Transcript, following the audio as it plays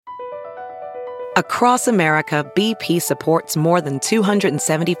Across America, BP supports more than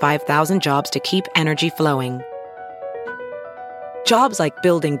 275,000 jobs to keep energy flowing. Jobs like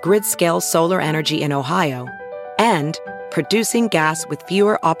building grid-scale solar energy in Ohio and producing gas with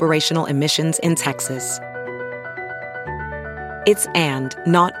fewer operational emissions in Texas. It's and,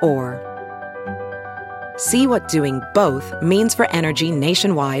 not or. See what doing both means for energy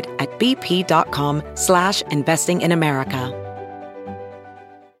nationwide at bp.com/investing in America.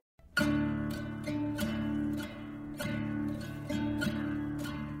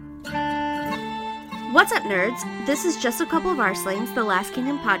 What's up, nerds? This is Just a Couple of Arslings, the Last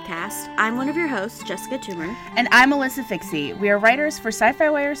Kingdom podcast. I'm one of your hosts, Jessica Toomer. And I'm Alyssa Fixie. We are writers for Sci-Fi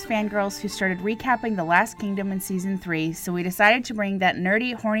Wire's Fangirls who started recapping The Last Kingdom in Season 3, so we decided to bring that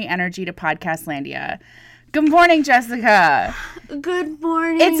nerdy, horny energy to Podcastlandia. Good morning, Jessica. Good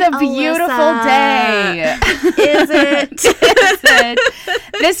morning, It's a beautiful Alyssa. day. Is it? Is it?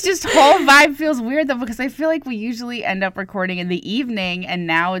 This just whole vibe feels weird, though, because I feel like we usually end up recording in the evening, and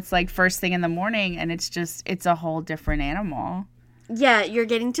now it's like first thing in the morning, and it's a whole different animal. Yeah, you're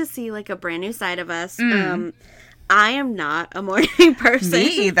getting to see like a brand new side of us. I am not a morning person.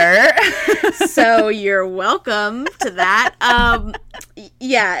 Me either. So you're welcome to that.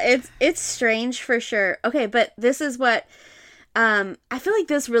 Yeah, it's strange for sure. Okay, but this is what I feel like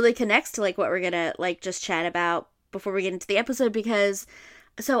this really connects to like what we're gonna like just chat about before we get into the episode, because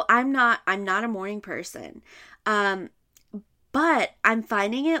so I'm not a morning person. But I'm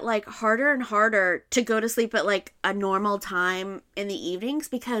finding it like harder and harder to go to sleep at like a normal time in the evenings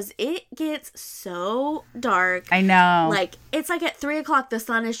because it gets so dark. I know. Like it's like at 3:00 the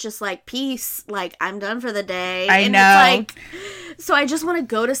sun is just like peace, like I'm done for the day. I and know. It's like, so I just want to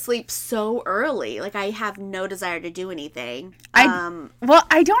go to sleep so early. Like I have no desire to do anything. Well,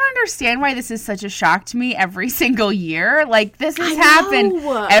 I don't understand why this is such a shock to me every single year. Like this has happened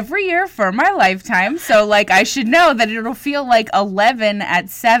every year for my lifetime. So like I should know that it'll feel like 11 at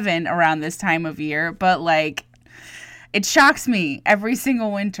 7 around this time of year, but like it shocks me every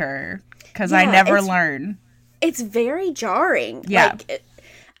single winter because I never learn. It's very jarring. Yeah. Like,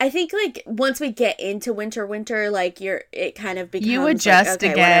 I think like once we get into winter, like it kind of becomes you adjust like,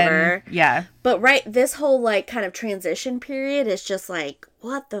 okay, again. whatever. Yeah. But this whole like kind of transition period is just like,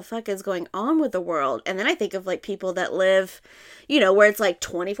 what the fuck is going on with the world? And then I think of like people that live, where it's like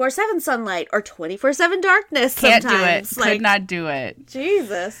 24/7 sunlight or 24/7 darkness. Can't sometimes. do it. Could not do it.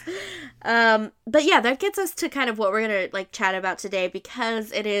 Jesus. But yeah, that gets us to kind of what we're gonna like chat about today,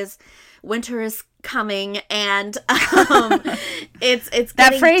 because it is winter is coming, and it's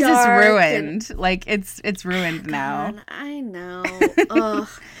that phrase is And, ruined. Like it's ruined now. God, I know. Ugh.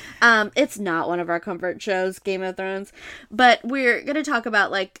 It's not one of our comfort shows, Game of Thrones, but we're gonna talk about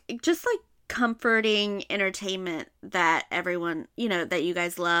like just like comforting entertainment that everyone, that you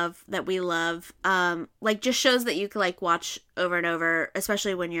guys love, that we love, like just shows that you can like watch over and over,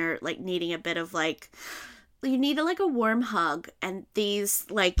 especially when you're like needing a bit of like, you need like a warm hug, and these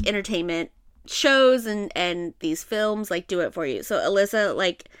like entertainment shows and these films like do it for you. So Alyssa,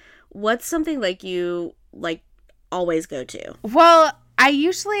 like what's something like you like always go to? Well, I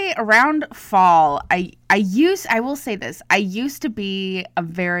usually around fall, I will say this, I used to be a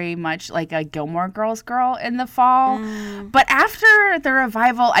very much like a Gilmore Girls girl in the fall, but after the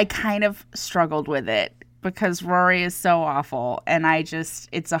revival, I kind of struggled with it because Rory is so awful, and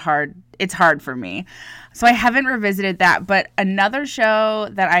it's hard for me. So I haven't revisited that, but another show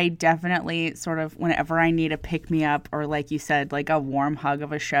that I definitely sort of, whenever I need a pick-me-up or like you said, like a warm hug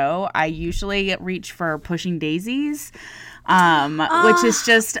of a show, I usually reach for Pushing Daisies, which is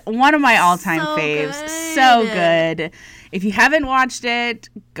just one of my all-time faves. So good. If you haven't watched it,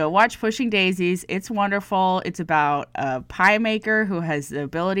 go watch Pushing Daisies. It's wonderful. It's about a pie maker who has the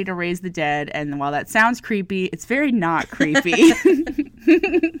ability to raise the dead, and while that sounds creepy, it's very not creepy.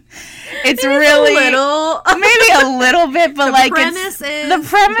 It's really maybe a little bit, but like the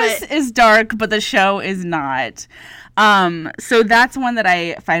premise is dark, but the show is not. So that's one that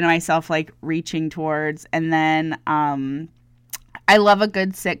I find myself like reaching towards, and then I love a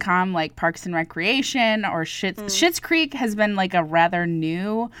good sitcom like Parks and Recreation or Schitt's Creek has been like a rather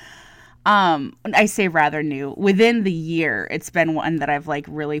new. I say rather new. Within the year, it's been one that I've like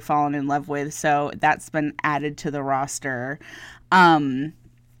really fallen in love with. So that's been added to the roster.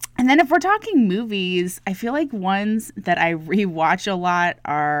 And then if we're talking movies, I feel like ones that I rewatch a lot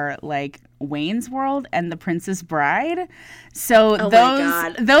are like Wayne's World and The Princess Bride. So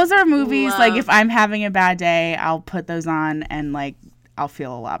those are movies like if I'm having a bad day, I'll put those on and like I'll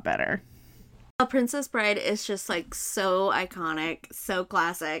feel a lot better. Princess Bride is just like so iconic, so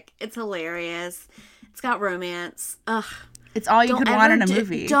classic. It's hilarious. It's got romance. Ugh. It's all you could want in a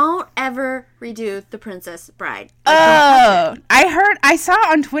movie. Don't ever redo The Princess Bride. I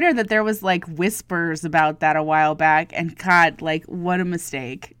saw on Twitter that there was like whispers about that a while back, and God, like what a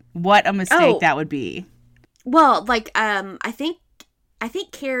mistake. What a mistake that would be. Well, like I think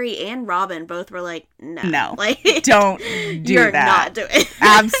Carrie and Robin both were like, no, like don't do you're that. Not doing it.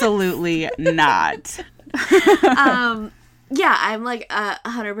 Absolutely not. Yeah, I'm like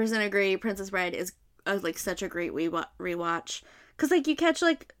 100% agree. Princess Bride is like such a great rewatch because like you catch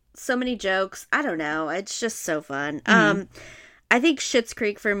like so many jokes. I don't know, it's just so fun. I think Schitt's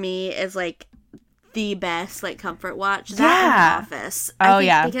Creek for me is like the best like comfort watch. That and The Office. I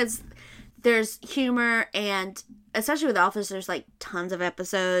think because there's humor, and especially with The Office, there's like tons of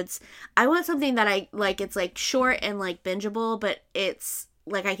episodes. I want something that I like. It's like short and like bingeable, but it's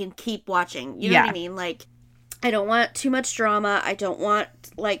like I can keep watching. You know what I mean? Like I don't want too much drama. I don't want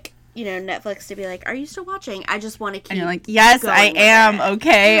like, you know, Netflix to be like, are you still watching? I just want to keep. And you're like, yes, I am.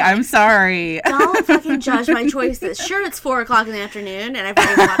 Okay, I'm sorry. Don't fucking judge my choices. Sure, it's 4:00 in the afternoon, and I've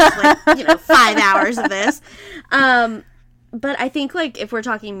already watched like, you know, 5 hours of this. But I think like if we're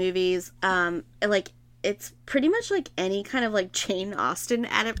talking movies, like it's pretty much like any kind of like Jane Austen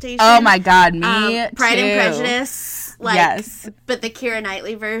adaptation. Oh my God, me Pride too. and Prejudice, like, yes, but the Keira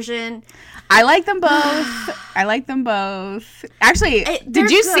Knightley version. I like them both. Actually, did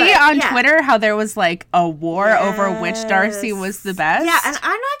you see on Twitter how there was like a war over which Darcy was the best? Yeah, and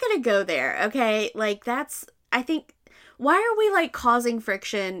I'm not gonna go there. Okay, like that's. I think. Why are we like causing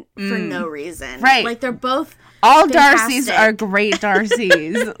friction for no reason? Right. Like they're both. All fantastic. Darcys are great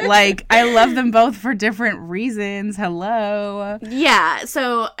Darcys. Like, I love them both for different reasons. Hello. Yeah,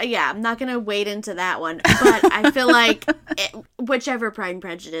 so, yeah, I'm not going to wade into that one. But I feel like whichever Pride and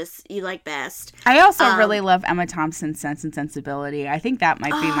Prejudice you like best. I also really love Emma Thompson's Sense and Sensibility. I think that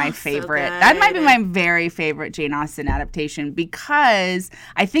might be my favorite. So that might be my very favorite Jane Austen adaptation because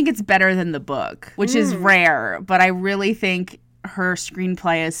I think it's better than the book, which is rare. But I really think her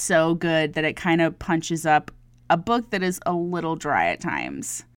screenplay is so good that it kind of punches up a book that is a little dry at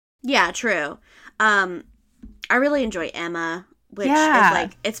times. Yeah, true. I really enjoy Emma, which is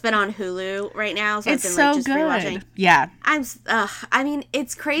like it's been on Hulu right now, so I've been like just rewatching. Yeah, I mean,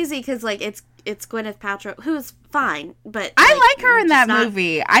 it's crazy because like it's Gwyneth Paltrow, who's fine, but I like her in that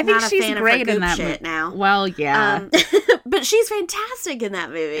movie. I think she's great in that movie now. Well, yeah, but she's fantastic in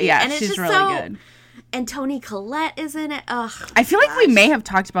that movie. Yeah, and it's she's just really good. And Toni Collette is in it. Ugh, I feel like we may have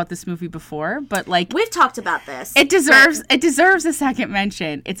talked about this movie before, but like we've talked about this. It deserves a second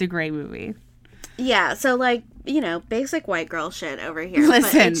mention. It's a great movie. Yeah, so like, you know, basic white girl shit over here.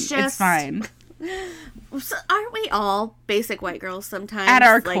 Listen, but it's fine. So aren't we all basic white girls sometimes? At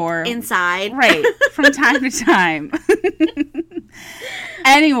our like, core. Inside. Right. From time to time.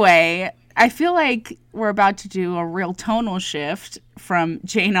 Anyway, I feel like we're about to do a real tonal shift from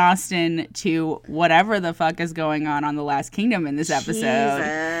Jane Austen to whatever the fuck is going on The Last Kingdom in this episode.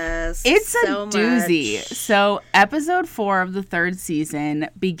 Jesus, it's so a doozy. Much. So episode 4 of the 3rd season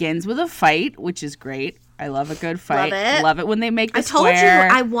begins with a fight, which is great. I love a good fight. Love it when they make the square. I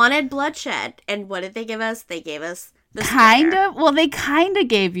told you I wanted bloodshed. And what did they give us? They gave us the square. Well, they kind of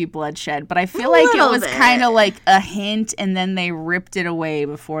gave you bloodshed, but I feel like it was kind of like a hint, and then they ripped it away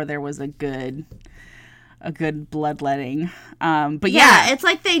before there was a good bloodletting. But yeah, it's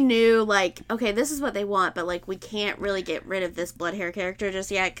like they knew, like, okay, this is what they want, but like we can't really get rid of this blood hair character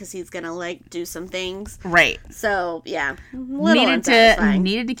just yet because he's gonna like do some things. Right. So yeah,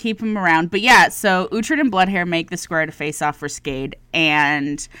 needed to keep him around. But yeah, so Uhtred and Bloodhair make the square to face off for Skade,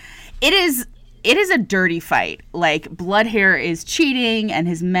 and it is a dirty fight. Like, Bloodhair is cheating and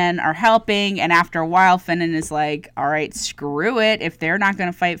his men are helping, and after a while Finan is like, all right, screw it. If they're not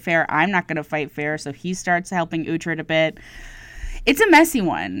going to fight fair, I'm not going to fight fair. So he starts helping Uhtred a bit. It's a messy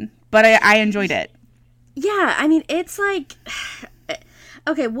one, but I enjoyed it. Yeah, I mean, it's like,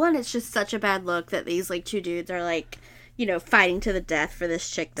 okay, one, it's just such a bad look that these like two dudes are like, you know, fighting to the death for this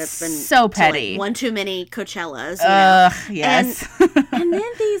chick that's been so petty. To, like, one too many Coachellas, you know? Yes. And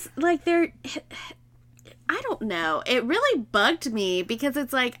then these, like, they're, I don't know. It really bugged me because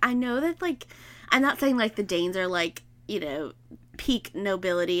it's like, I know that, like, I'm not saying, like, the Danes are, like, you know, peak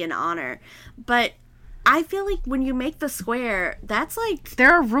nobility and honor, but I feel like when you make the square, that's like...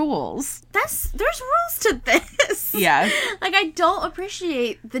 There are rules. There's rules to this. Yeah. Like, I don't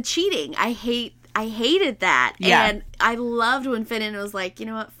appreciate the cheating. I hated that. Yeah. And I loved when Finan was like, you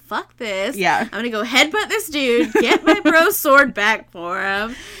know what, fuck this. Yeah. I'm going to go headbutt this dude, get my bro's sword back for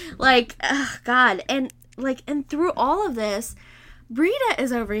him. Like, God. And, like, and through all of this, Brita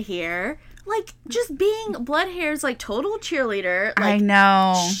is over here, like just being Bloodhair's like total cheerleader. Like, I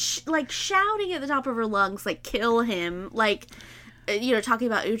know. Like shouting at the top of her lungs, like kill him, like talking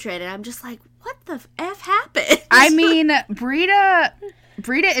about Uhtred, and I'm just like, what the f happened? I mean, Brita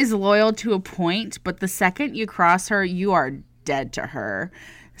is loyal to a point, but the second you cross her, you are dead to her.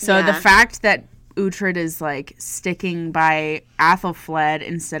 So the fact that Uhtred is like sticking by Athelflaed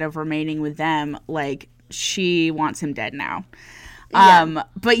instead of remaining with them, like she wants him dead now.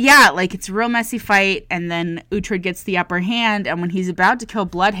 But yeah, like it's a real messy fight, and then Uhtred gets the upper hand, and when he's about to kill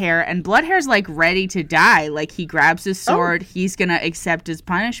Bloodhair, and Bloodhair's like ready to die, like he grabs his sword, he's gonna accept his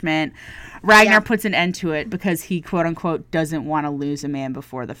punishment. Ragnar puts an end to it because he quote unquote doesn't want to lose a man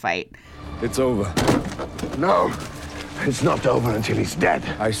before the fight. It's over. No, it's not over until he's dead.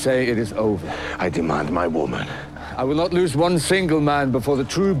 I say it is over. I demand my woman. I will not lose one single man before the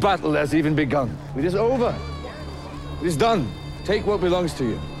true battle has even begun. It is over. It is done. Take what belongs to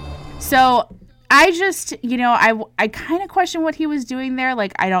you. So I just, I kind of question what he was doing there.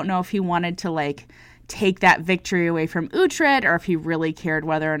 Like, I don't know if he wanted to, like, take that victory away from Uhtred, or if he really cared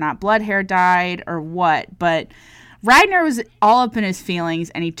whether or not Bloodhair died or what. But Ragnar was all up in his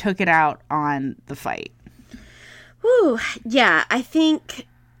feelings, and he took it out on the fight. Whew. Yeah,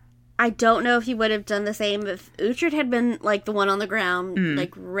 I don't know if he would have done the same if Uhtred had been, like, the one on the ground,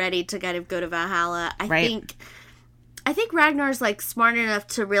 like, ready to kind of go to Valhalla. I think Ragnar's, like, smart enough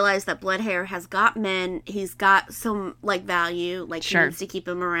to realize that Bloodhair has got men. He's got some, like, value. Like, he needs to keep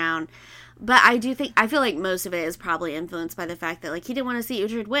him around. But I feel like most of it is probably influenced by the fact that, like, he didn't want to see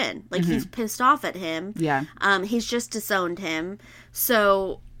Uhtred win. Like, he's pissed off at him. Yeah. He's just disowned him.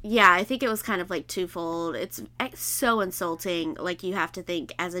 So, yeah, I think it was kind of, like, twofold. It's so insulting. Like, you have to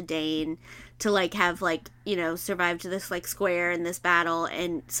think as a Dane to, like, have, like, survive to this, like, square in this battle,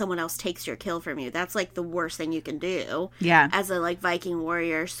 and someone else takes your kill from you. That's, like, the worst thing you can do. Yeah. As a, like, Viking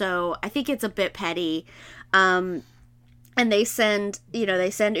warrior. So I think it's a bit petty. And they send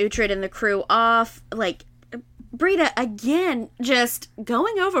Uhtred and the crew off, like, Brita, again, just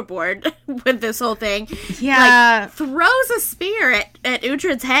going overboard with this whole thing. Yeah. Like, throws a spear at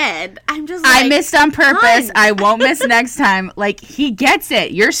Uhtred's head. I'm just like, I missed on purpose. I won't miss next time. Like, he gets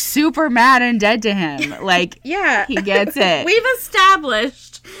it. You're super mad and dead to him. Like, yeah, he gets it. We've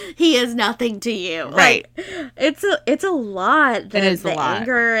established he is nothing to you. Right. Like, it's a lot. It is a lot. The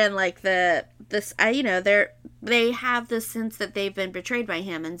anger and, like, they have this sense that they've been betrayed by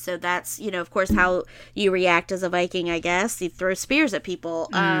him, and so that's, of course, how you react as a Viking, I guess. You throw spears at people.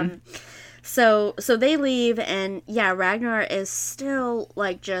 So they leave, and yeah, Ragnar is still,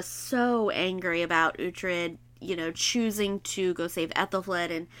 like, just so angry about Uhtred, choosing to go save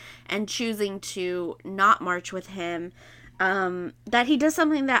Ethelflaed and choosing to not march with him. That he does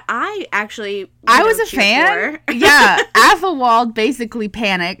something that I actually was a fan. Yeah, Athelwald basically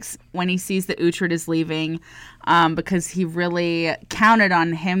panics when he sees that Uhtred is leaving, because he really counted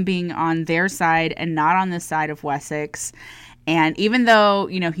on him being on their side and not on the side of Wessex. And even though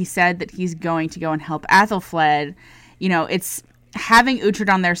he said that he's going to go and help Athelflaed, it's having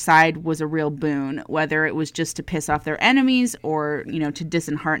Uhtred on their side was a real boon, whether it was just to piss off their enemies or, to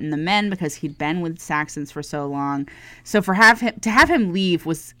dishearten the men because he'd been with Saxons for so long. So to have him leave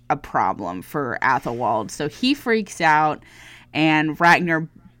was a problem for Athelwald. So he freaks out, and Ragnar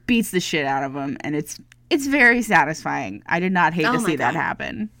beats the shit out of him, and it's very satisfying. I did not hate to see that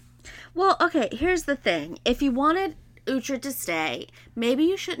happen. Well, okay, here's the thing. If you wanted Uhtred to stay, maybe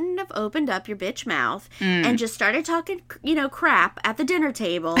you shouldn't have opened up your bitch mouth and just started talking, crap at the dinner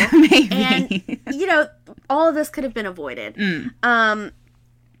table. Maybe. And, all of this could have been avoided. I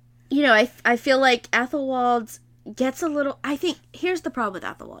feel like Athelwald gets a little, I think, here's the problem with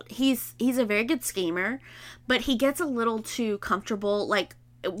Athelwald. He's a very good schemer, but he gets a little too comfortable, like,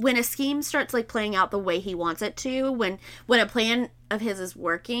 when a scheme starts, like, playing out the way he wants it to, when a plan of his is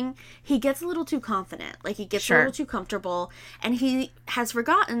working, he gets a little too confident. Like, he gets a little too comfortable, and he has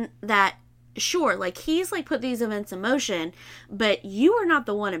forgotten that, sure, like, he's, like, put these events in motion, but you are not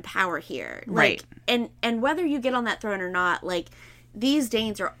the one in power here. Like, right. And whether you get on that throne or not, like, these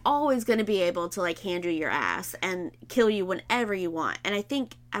Danes are always going to be able to, like, hand you your ass and kill you whenever you want. And I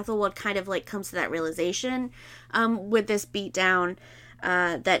think Athelwald kind of, like, comes to that realization with this beatdown,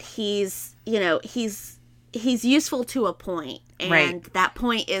 that he's useful to a point, and that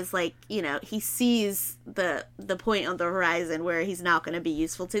point is, like, he sees the point on the horizon where he's not going to be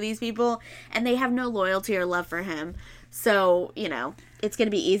useful to these people, and they have no loyalty or love for him. So, it's going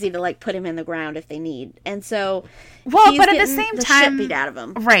to be easy to, like, put him in the ground if they need. And so, but at the same time, shit beat out of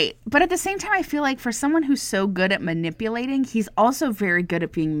him. Right. But at the same time, I feel like for someone who's so good at manipulating, he's also very good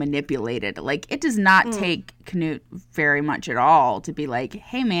at being manipulated. Like, it does not take Canute very much at all to be like,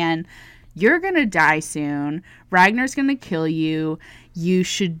 hey, man, you're going to die soon. Ragnar's going to kill you. You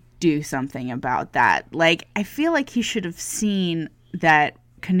should do something about that. Like, I feel like he should have seen that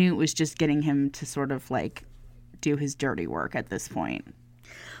Canute was just getting him to sort of, like, do his dirty work at this point.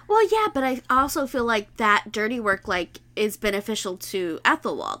 Well, yeah, but I also feel like that dirty work, like, is beneficial to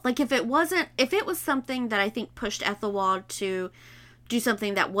Ethelwald. Like, if it was something that I think pushed Ethelwald to do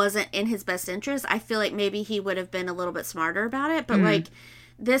something that wasn't in his best interest, I feel like maybe he would have been a little bit smarter about it. But, like,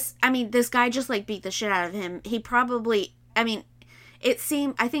 this guy just, like, beat the shit out of him. He probably, I think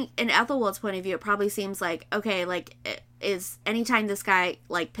in Ethelwald's point of view, it probably seems like, okay, like, is anytime this guy,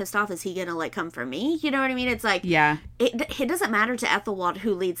 like, pissed off, is he gonna, like, come for me? You know what I mean? It's like, yeah, it doesn't matter to Ethelwald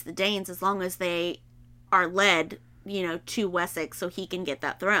who leads the Danes as long as they are led, you know, to Wessex so he can get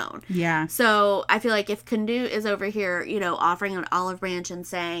that throne. Yeah. So I feel like if Canute is over here, you know, offering an olive branch and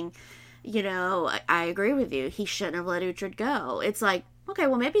saying, you know, I agree with you, he shouldn't have let Uhtred go. It's like, okay,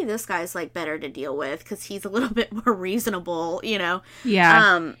 well, maybe this guy's, like, better to deal with because he's a little bit more reasonable, you know?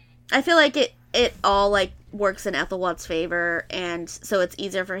 Yeah. I feel like it all, like, works in Ethelwald's favor, and so it's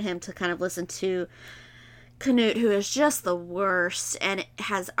easier for him to kind of listen to Canute, who is just the worst, and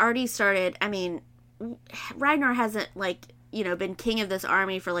has already started, I mean, Ragnar hasn't, like, you know, been king of this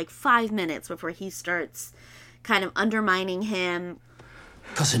army for, like, 5 minutes before he starts kind of undermining him.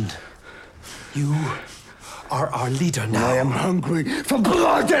 Cousin, you are our leader now. I am hungry for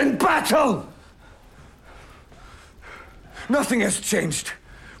blood and battle! Nothing has changed.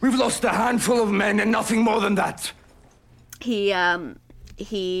 We've lost a handful of men and nothing more than that. He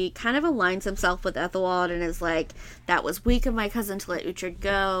kind of aligns himself with Ethelwald and is like, that was weak of my cousin to let Uhtred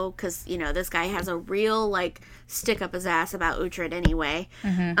go, because, you know, this guy has a real, like, stick up his ass about Uhtred anyway.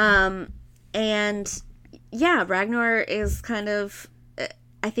 And, yeah, Ragnar is kind of,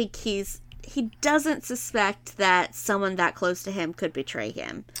 I think he doesn't suspect that someone that close to him could betray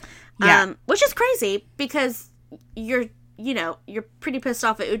him. Yeah. Which is crazy, because you're pretty pissed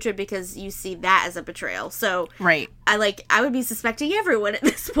off at Uhtred because you see that as a betrayal. So Right. I would be suspecting everyone at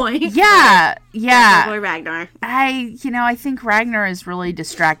this point. Yeah. Yeah. Boy Ragnar. I think Ragnar is really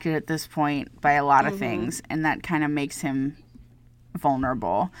distracted at this point by a lot of things, and that kind of makes him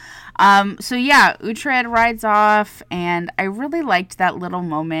vulnerable. So yeah, Uhtred rides off, and I really liked that little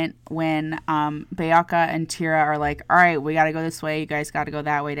moment when Beocca and Tira are like, all right, we got to go this way, you guys got to go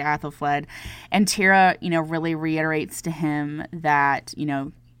that way to Athelflaed. And Tira, you know, really reiterates to him that, you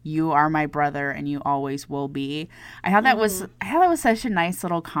know, you are my brother and you always will be. I thought that was such a nice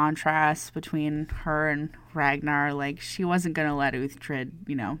little contrast between her and Ragnar. Like, she wasn't going to let Uhtred,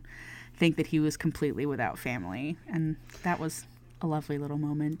 you know, think that he was completely without family. And that was a lovely little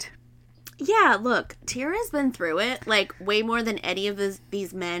moment. Yeah, look, Tira's been through it, like, way more than any of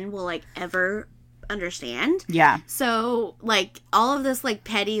these men will, like, ever understand. Yeah. So, like, all of this, like,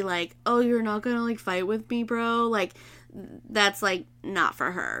 petty, like, oh, you're not gonna, like, fight with me, bro, like, that's, like, not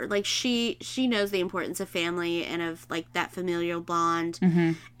for her. Like, she knows the importance of family and of, like, that familial bond.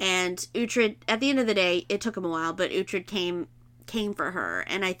 And Uhtred, at the end of the day, it took him a while, but Uhtred came for her,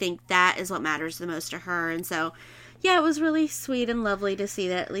 and I think that is what matters the most to her. And so, yeah, it was really sweet and lovely to see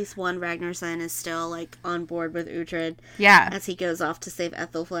that at least one Ragnarsson is still, like, on board with Uhtred. Yeah. As he goes off to save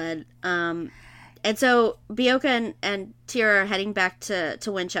Ethelflaed. And so Beocca and Tira are heading back to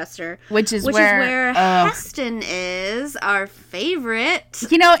Winchester. Which is where Heston is, our favorite.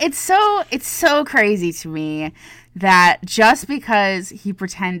 You know, it's so crazy to me that just because he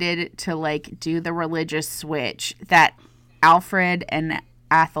pretended to, like, do the religious switch, that Alfred and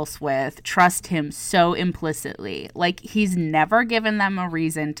Athelstwith trust him so implicitly. Like, he's never given them a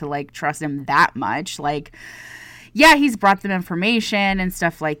reason to, like, trust him that much. Like, yeah, he's brought them information and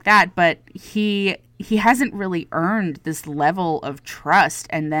stuff like that, but he hasn't really earned this level of trust.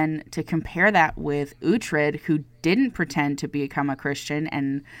 And then to compare that with Uhtred, who didn't pretend to become a Christian,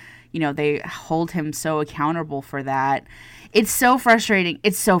 and, you know, they hold him so accountable for that. It's so frustrating.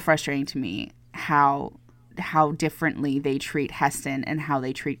 It's so frustrating to me how differently they treat Heston and how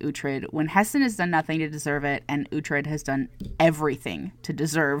they treat Uhtred, when Heston has done nothing to deserve it and Uhtred has done everything to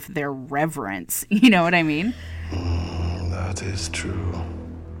deserve their reverence. You know what I mean? That is true.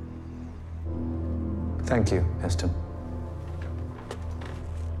 Thank you, Heston.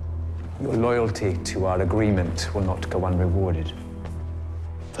 Your loyalty to our agreement will not go unrewarded.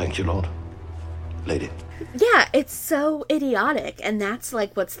 Thank you, Lord. Lady. Yeah, it's so idiotic, and that's,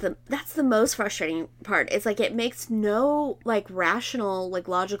 like, that's the most frustrating part. It's like, it makes no, like, rational, like,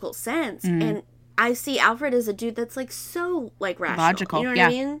 logical sense. And I see Alfred as a dude that's like so like rational. Logical, You know what yeah. I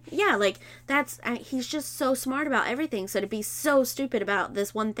mean? Yeah, like he's just so smart about everything. So to be so stupid about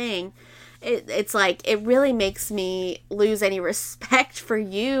this one thing, it's like it really makes me lose any respect for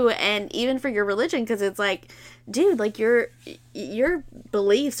you and even for your religion, because it's like, dude, like your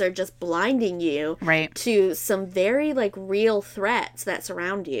beliefs are just blinding you Right. to some very like real threats that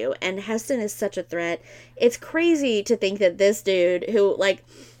surround you, and Heston is such a threat. It's crazy to think that this dude who like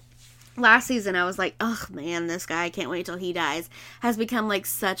last season I was like, oh man, this guy, I can't wait till he dies, has become like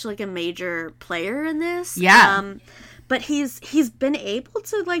such like a major player in this. Yeah. But he's been able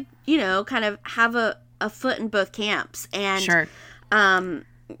to like, you know, kind of have a foot in both camps. And Sure.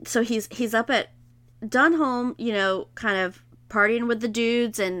 so he's up at Dunholm, you know, kind of partying with the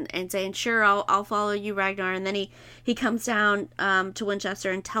dudes and saying, sure, I'll follow you, Ragnar. And then he comes down to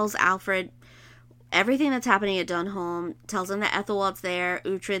Winchester and tells Alfred everything that's happening at Dunholm, tells him that Ethelwald's there,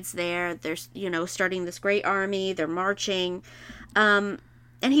 Uhtred's there, they're, you know, starting this great army, they're marching. And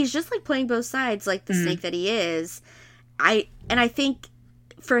he's just like playing both sides like the snake that he is. I think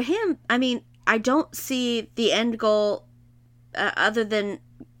for him, I mean, I don't see the end goal other than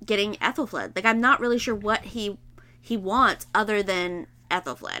getting Ethelfled. Like, I'm not really sure what he wants other than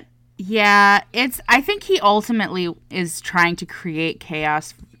Ethelfled. Yeah, I think he ultimately is trying to create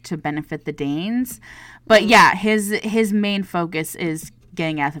chaos to benefit the Danes. But yeah, his main focus is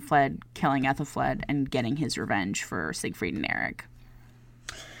getting Ethelfled, killing Ethelfled, and getting his revenge for Siegfried and Eric.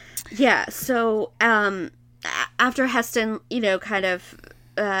 Yeah, so after Heston, you know, kind of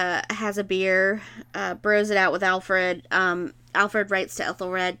has a beer, bros it out with Alfred, Alfred writes to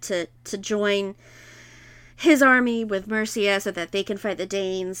Ethelred to join his army with Mercia so that they can fight the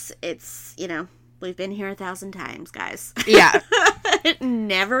Danes. It's, you know, we've been here 1,000 times, guys. Yeah. It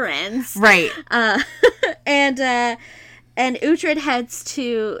never ends. Right. And Uhtred heads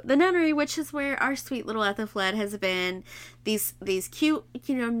to the nunnery, which is where our sweet little Ethelfled has been. These cute,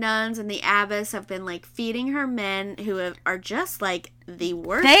 you know, nuns and the abbess have been like feeding her men who are just like the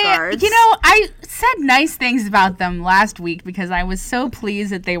worst guards. You know, I said nice things about them last week because I was so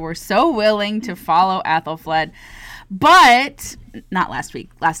pleased that they were so willing to follow Ethelfled. But, not last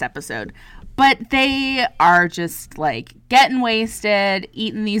week, last episode. But they are just, like, getting wasted,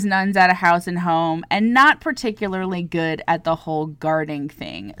 eating these nuns out of house and home, and not particularly good at the whole guarding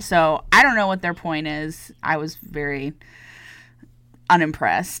thing. So, I don't know what their point is. I was very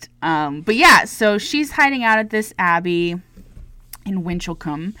unimpressed. But yeah, so she's hiding out at this abbey in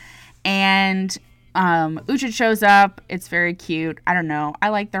Winchilcombe, and Uhtred shows up. It's very cute. I don't know. I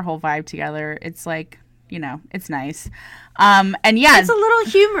like their whole vibe together. It's like, you know, it's nice. And yeah, it's a little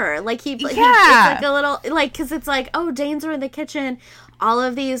humor. Like it's like a little, like, because it's like, oh, Danes are in the kitchen. All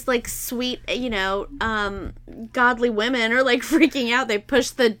of these like sweet, you know, godly women are like freaking out. They push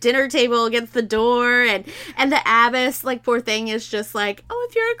the dinner table against the door, and the abbess, like, poor thing, is just like, oh,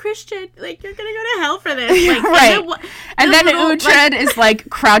 if you're a Christian, like, you're gonna go to hell for this, like, right? And then Uhtred is like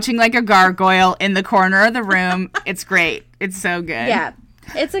crouching like a gargoyle in the corner of the room. It's great. It's so good. Yeah,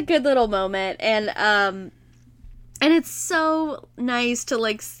 it's a good little moment, and it's so nice to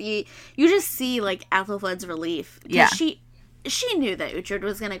like see. You just see like Ethelfled's relief. Yeah. She knew that Uhtred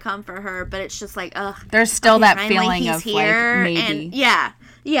was going to come for her, but it's just like, ugh. There's still that feeling of here, like, maybe. And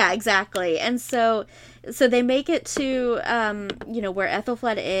yeah, exactly. And so they make it to, you know, where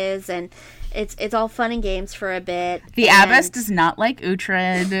Ethelfled is, and it's all fun and games for a bit. The abbess does not like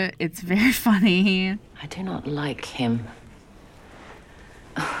Uhtred. It's very funny. I do not like him.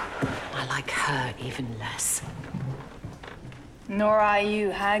 I like her even less. Nor I you,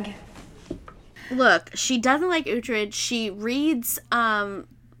 hag. Look, she doesn't like Uhtred. She reads,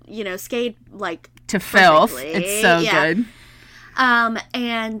 you know, Skade, like, to filth. Perfectly. It's so good.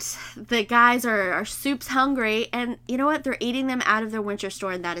 And the guys are soups hungry, and you know what? They're eating them out of their winter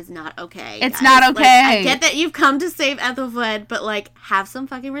store, and that is not okay. It's guys. not okay. Like, I get that you've come to save Ethelfled, but like, have some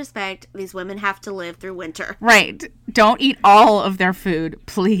fucking respect. These women have to live through winter. Right. Don't eat all of their food,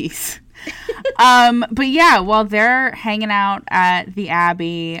 please. But yeah, while they're hanging out at the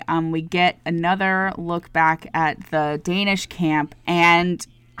Abbey, we get another look back at the Danish camp, and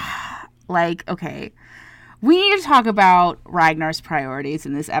like, okay, we need to talk about Ragnar's priorities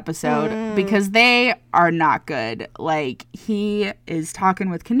in this episode because they are not good. Like, he is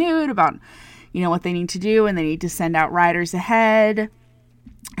talking with Canute about, you know, what they need to do, and they need to send out riders ahead.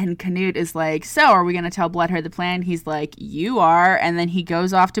 And Canute is like, so are we going to tell Bloodhair the plan? He's like, you are. And then he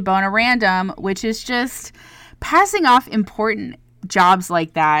goes off to Bona Random, which is just passing off important jobs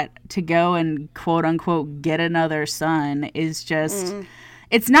like that to go and quote unquote get another son is just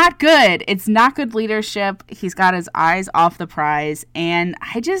It's not good. It's not good leadership. He's got his eyes off the prize. And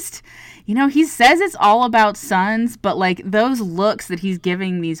I just, he says it's all about sons, but like those looks that he's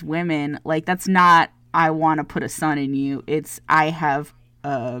giving these women, like that's not, I want to put a son in you. It's, I have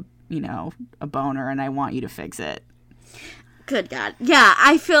a boner and I want you to fix it. Good God. Yeah,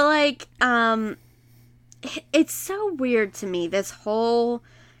 I feel like it's so weird to me, this whole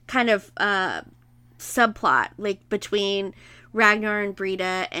kind of subplot, like between Ragnar and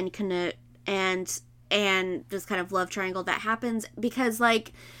Brida and Canute and this kind of love triangle that happens, because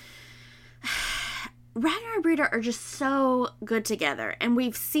like Ragnar and Brida are just so good together, and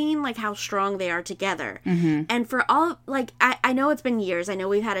we've seen like how strong they are together. Mm-hmm. And for all, like, I know it's been years, I know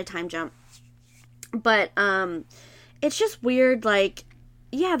we've had a time jump, but it's just weird, like,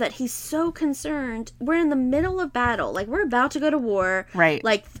 yeah, that he's so concerned. We're in the middle of battle. Like, we're about to go to war. Right.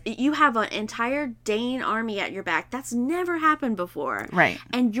 Like, you have an entire Dane army at your back. That's never happened before. Right.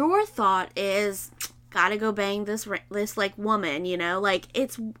 And your thought is, gotta go bang this like, woman, Like,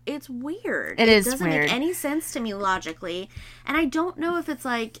 it's weird. It is doesn't weird. make any sense to me logically. And I don't know if it's,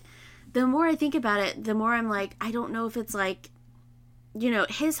 like, the more I think about it, the more I'm like, I don't know if it's, like,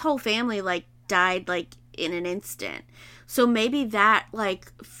 his whole family, like, died, like, in an instant. So maybe that,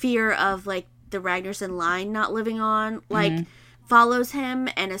 like, fear of, like, the Ragnarsson line not living on, like, follows him.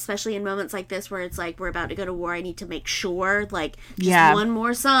 And especially in moments like this where it's like, we're about to go to war, I need to make sure, like, just one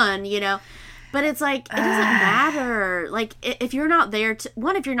more son, But it's like, it doesn't matter. Like, if you're not there to,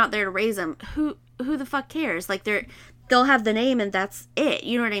 if you're not there to raise them, who the fuck cares? Like, they'll have the name and that's it.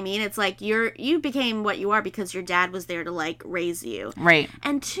 You know what I mean? It's like you became what you are because your dad was there to, like, raise you. Right.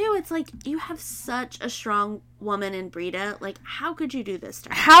 And two, it's like, you have such a strong woman in Brida. Like, how could you do this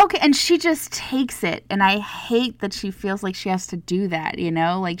to her? And she just takes it. And I hate that she feels like she has to do that,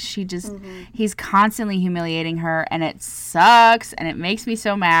 Like, she just, he's constantly humiliating her, and it sucks, and it makes me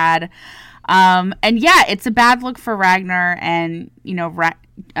so mad. And yeah, it's a bad look for Ragnar, and,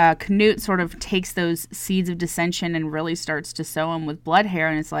 Canute sort of takes those seeds of dissension and really starts to sow them with Bloodhair,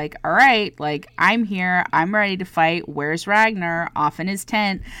 and it's like, all right, like, I'm here, I'm ready to fight, where's Ragnar? Off in his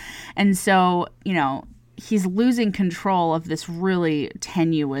tent. And so, he's losing control of this really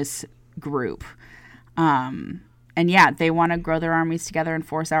tenuous group. And yeah, they want to grow their armies together and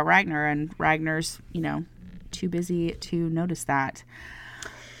force out Ragnar, and Ragnar's, too busy to notice that.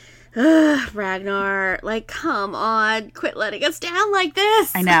 Ragnar, like, come on, quit letting us down like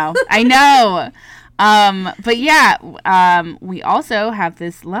this. I know. But yeah, we also have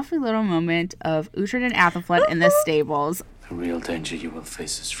this lovely little moment of Uhtred and Athelflaed in the stables. The real danger you will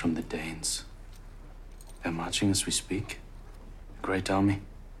face is from the Danes. They're marching as we speak. A great army.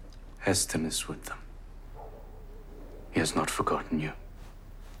 Heston is with them. He has not forgotten you.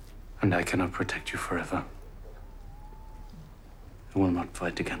 And I cannot protect you forever. I will not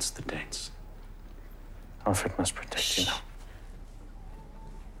fight against the Danes. Alfred must protect you now.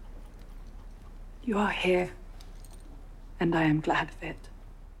 You are here, and I am glad of it.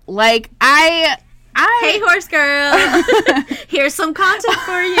 Like, Hey, horse girl. Here's some content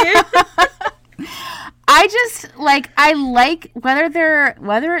for you. I just, like, I like,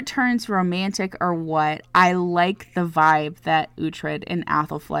 whether it turns romantic or what, I like the vibe that Uhtred and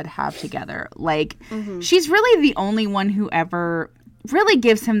Athelflaed have together. Like, she's really the only one who ever really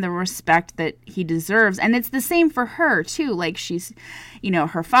gives him the respect that he deserves. And it's the same for her, too. Like, she's,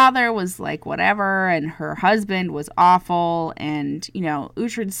 her father was, like, whatever, and her husband was awful. And,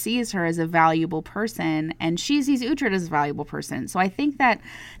 Uhtred sees her as a valuable person, and she sees Uhtred as a valuable person. So I think that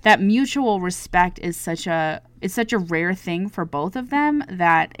mutual respect is such a rare thing for both of them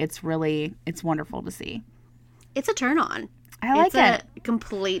that it's wonderful to see. It's a turn on. I like it. A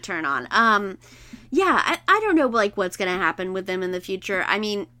complete turn on. Yeah, I don't know, like, what's going to happen with them in the future. I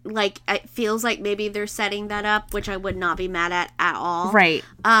mean, like, it feels like maybe they're setting that up, which I would not be mad at all. Right.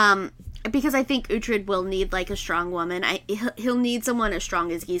 Because I think Uhtred will need, like, a strong woman. He'll need someone as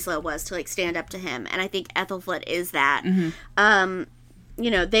strong as Gisela was to, like, stand up to him. And I think Ethelflaed is that.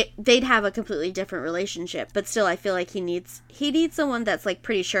 They'd have a completely different relationship. But still, I feel like he needs someone that's, like,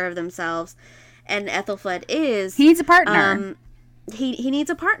 pretty sure of themselves. And Ethelflaed is. He needs a partner. He needs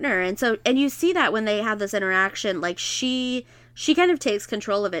a partner, and you see that when they have this interaction, like, she kind of takes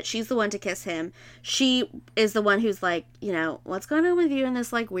control of it. She's the one to kiss him. She is the one who's like, what's going on with you and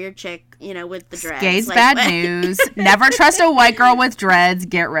this, like, weird chick, with the dreads. Gay's like, bad news. Never trust a white girl with dreads.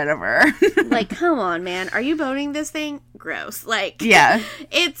 Get rid of her. Like, come on, man. Are you boning this thing? Gross. Like, yeah.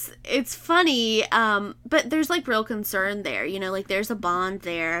 It's funny, but there's, like, real concern there. Like, there's a bond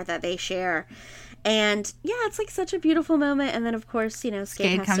there that they share. And yeah, it's like such a beautiful moment. And then of course, you know,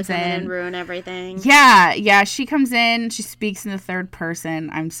 Skade has to come in and ruin everything. Yeah, she comes in, she speaks in the third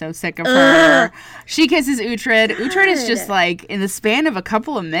person. I'm so sick of her. She kisses Uhtred. Uhtred is just like, in the span of a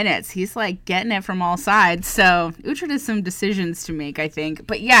couple of minutes, he's like getting it from all sides. So Uhtred has some decisions to make, I think.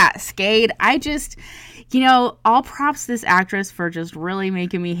 But yeah, Skade, I just, you know, all props to this actress for just really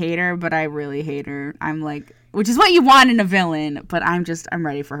making me hate her, but I really hate her. I'm like, which is what you want in a villain, but I'm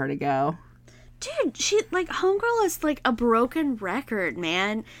ready for her to go. Dude, she, like, Homegirl is, like, a broken record,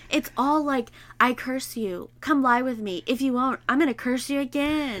 man. It's all, like, I curse you. Come lie with me. If you won't, I'm gonna curse you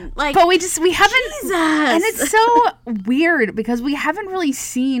again. Like, but we haven't, Jesus. And it's so weird because we haven't really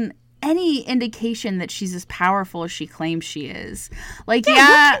seen any indication that she's as powerful as she claims she is. Like,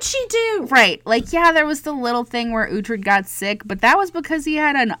 yeah, what did she do? Right. Like, yeah, there was the little thing where Uhtred got sick, but that was because he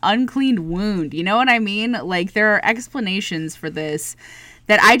had an uncleaned wound. You know what I mean? Like, there are explanations for this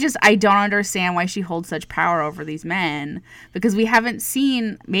that I don't understand why she holds such power over these men, because we haven't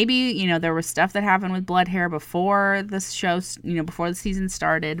seen, maybe, you know, there was stuff that happened with Bloodhair before this show, you know, before the season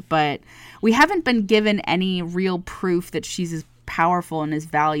started, but we haven't been given any real proof that she's as powerful and as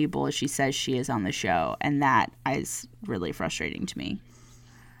valuable as she says she is on the show, and that is really frustrating to me.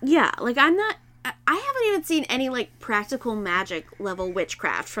 Yeah, like, I haven't even seen any, like, practical magic level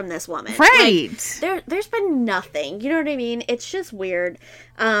witchcraft from this woman. Right. Like, there's been nothing. You know what I mean? It's just weird.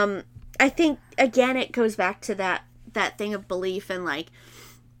 I think, again, it goes back to that thing of belief, and, like,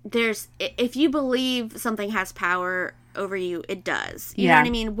 if you believe something has power over you, it does. You know what I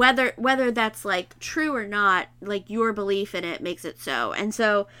mean? Whether that's, like, true or not, like, your belief in it makes it so. And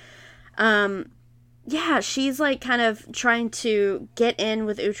so, yeah, she's, like, kind of trying to get in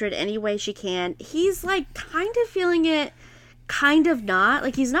with Uhtred any way she can. He's, like, kind of feeling it, kind of not.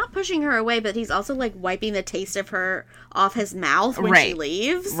 Like, he's not pushing her away, but he's also, like, wiping the taste of her off his mouth when she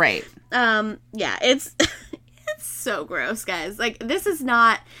leaves. Right. Yeah, it's so gross, guys. Like, this is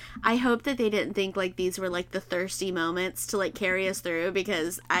not... I hope that they didn't think, like, these were, like, the thirsty moments to, like, carry us through,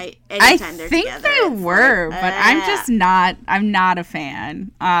 because anytime they're together... I think they were, like, but I'm just not... I'm not a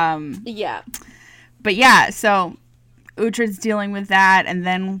fan. Yeah. But yeah, so Uhtred's dealing with that, and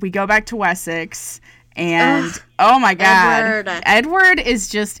then we go back to Wessex, and oh my god, Edward is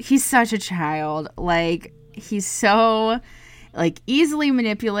just, he's such a child. Like, he's so, like, easily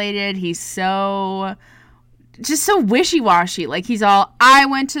manipulated. He's so, just so wishy-washy. Like, he's all, I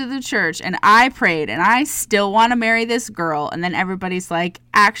went to the church and I prayed and I still want to marry this girl, and then everybody's like,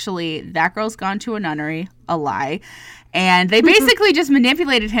 actually, that girl's gone to a nunnery. A lie. And they basically just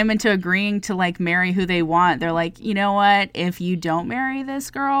manipulated him into agreeing to, like, marry who they want. They're like, you know what? If you don't marry this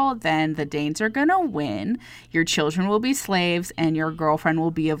girl, then the Danes are going to win. Your children will be slaves, and your girlfriend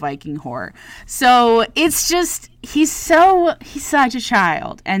will be a Viking whore. So it's just, he's such a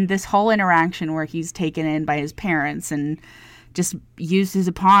child. And this whole interaction where he's taken in by his parents and just used as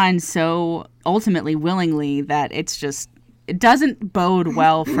a pawn so ultimately willingly that it's just, it doesn't bode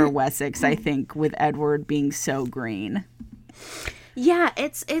well for Wessex, I think, with Edward being so green. Yeah,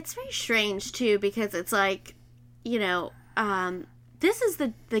 it's very strange, too, because it's like, you know, this is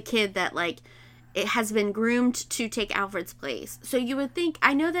the kid that, like, it has been groomed to take Alfred's place. So you would think,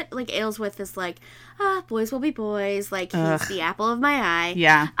 I know that, like, Aelswith is like, boys will be boys, like, he's the apple of my eye.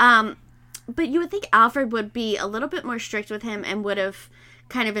 Yeah. But you would think Alfred would be a little bit more strict with him and would have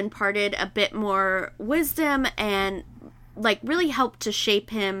kind of imparted a bit more wisdom and, like, really helped to shape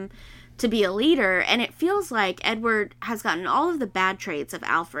him to be a leader. And it feels like Edward has gotten all of the bad traits of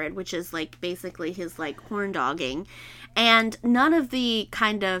Alfred, which is, like, basically his, like, horn dogging, and none of the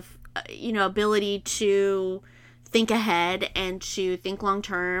kind of, you know, ability to think ahead and to think long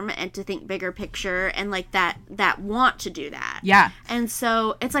term and to think bigger picture and, like, that want to do that. Yeah. And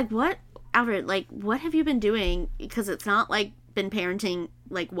so it's like, what, Alfred, like, what have you been doing? Because it's not, like, been parenting,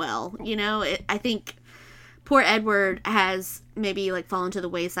 like, well, you know? I think poor Edward has maybe, like, fallen to the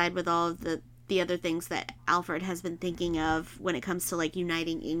wayside with all of the other things that Alfred has been thinking of when it comes to, like,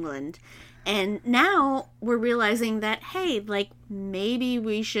 uniting England. And now we're realizing that, hey, like, maybe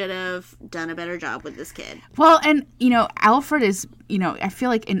we should have done a better job with this kid. Well, and, you know, Alfred is, you know, I feel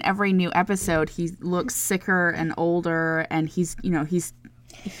like in every new episode he looks sicker and older, and he's, you know, he's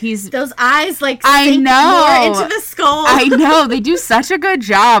those eyes, like, I know, more into the skull. I know, they do such a good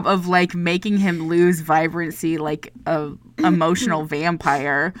job of, like, making him lose vibrancy, like, of emotional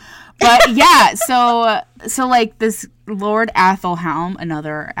vampire. But yeah, so like this Lord Athelhelm,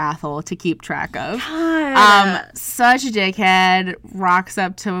 another Athel to keep track of. Such a dickhead, rocks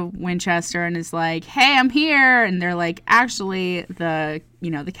up to Winchester and is like, "Hey, I'm here." And they're like, "Actually, the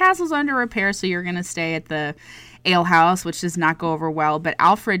castle's under repair, so you're gonna stay at the ale house," which does not go over well. But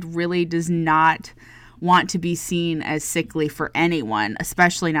Alfred really does not want to be seen as sickly for anyone,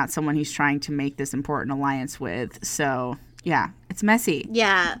 especially not someone he's trying to make this important alliance with. So yeah, it's messy.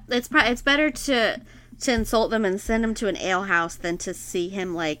 Yeah, it's better to insult them and send him to an alehouse than to see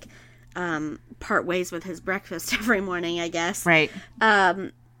him like part ways with his breakfast every morning, I guess. Right.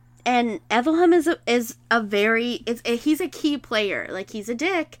 And Ethelhelm is a very he's a key player. Like, he's a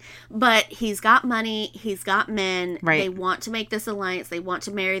dick, but he's got money, he's got men. Right. They want to make this alliance. They want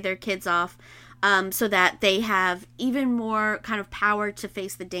to marry their kids off, so that they have even more kind of power to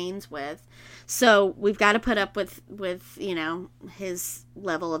face the Danes with. So we've got to put up with his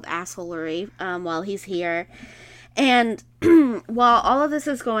level of assholery while he's here. And while all of this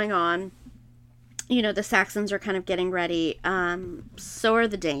is going on, the Saxons are kind of getting ready. So are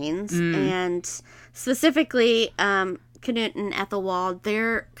the Danes. And specifically, Canute and Ethelwald,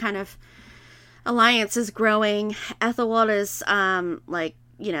 their kind of alliance is growing. Ethelwald is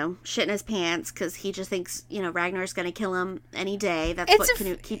shitting his pants because he just thinks, Ragnar's going to kill him any day. That's what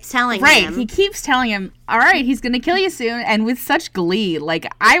Canute keeps telling him. Right, he keeps telling him, all right, he's going to kill you soon, and with such glee. Like,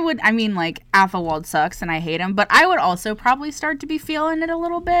 Athelwald sucks, and I hate him, but I would also probably start to be feeling it a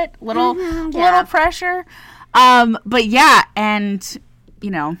little bit. Little pressure. But yeah, and,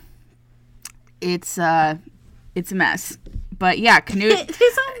 it's a mess. But yeah, Canute... It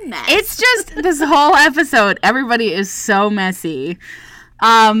is a mess. It's just, this whole episode, everybody is so messy.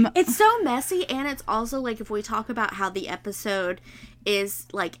 It's so messy, and it's also like, if we talk about how the episode is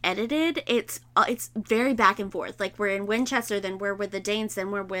like edited, it's very back and forth. Like, we're in Winchester, then we're with the Danes, then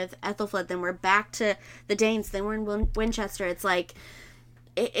we're with Ethelflaed, then we're back to the Danes, then we're in Winchester. It's like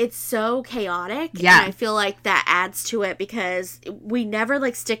it's so chaotic. Yeah, and I feel like that adds to it because we never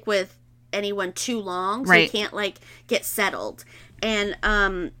like stick with anyone too long, so right. we can't like get settled. And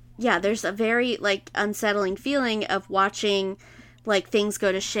there's a very like unsettling feeling of watching like things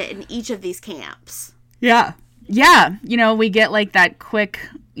go to shit in each of these camps. Yeah. We get like that quick,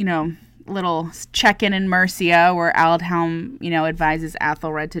 little check-in in Mercia where Aldhelm, advises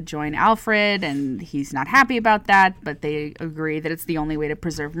Athelred to join Alfred, and he's not happy about that, but they agree that it's the only way to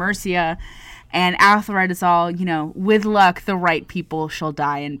preserve Mercia. And Athelred is all, with luck, the right people shall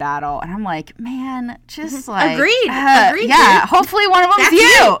die in battle. And I'm like, man, just like... Agreed. Yeah, hopefully one of them's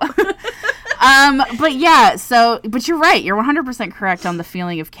you. But yeah, but you're right. You're 100% correct on the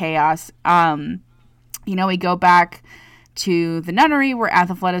feeling of chaos. We go back to the nunnery where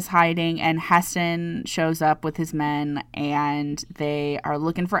Athelflaed is hiding, and Heston shows up with his men, and they are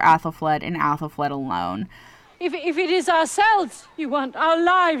looking for Athelflaed and Athelflaed alone. If it is ourselves you want, our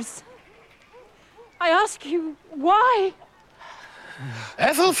lives, I ask you, why?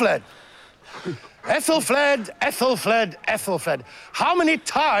 Ethelflaed! Ethelflaed. How many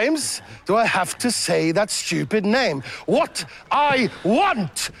times do I have to say that stupid name? What I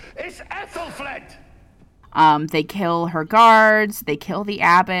want is Ethelflaed! They kill her guards. They kill the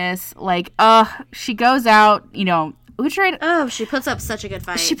abbess. Like, she goes out, Uhtred... Oh, she puts up such a good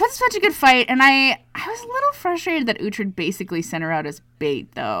fight. And I was a little frustrated that Uhtred basically sent her out as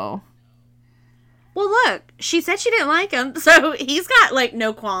bait, though. Well, look, she said she didn't like him, so he's got, like,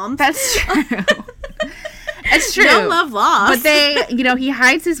 no qualms. That's true. That's true. No love lost. But he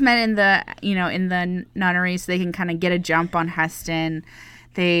hides his men in the nunnery so they can kind of get a jump on Heston.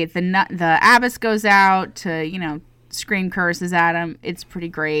 The abbess goes out to, scream curses at him. It's pretty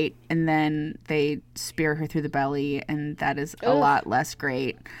great. And then they spear her through the belly, and that is a lot less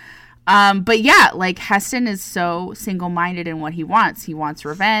great. But yeah, like, Heston is so single-minded in what he wants. He wants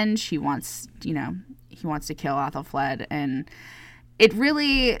revenge. He wants to kill Athelflaed, and it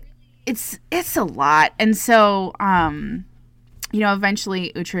really, it's a lot. And so,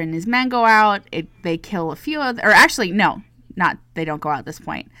 eventually Uhtred and his men go out. They kill a few of, or actually, no, they don't go out at this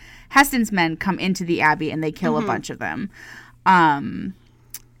point. Heston's men come into the abbey and they kill a bunch of them. And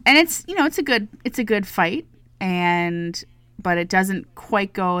it's, it's a good fight, but it doesn't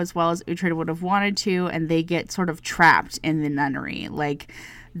quite go as well as Uhtred would have wanted to, and they get sort of trapped in the nunnery. Like,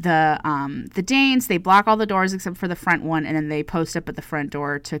 the Danes, they block all the doors except for the front one, and then they post up at the front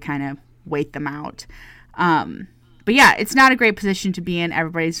door to kind of wait them out. But yeah, it's not a great position to be in.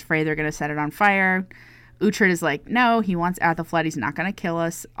 Everybody's afraid they're going to set it on fire. Uhtred is like, no, he wants Athelflaed. He's not going to kill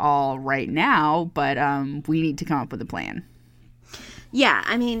us all right now, but we need to come up with a plan. Yeah,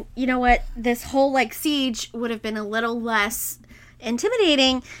 I mean, you know what? This whole, like, siege would have been a little less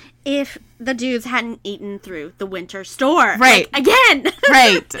intimidating if the dudes hadn't eaten through the winter store. Right. Like, again.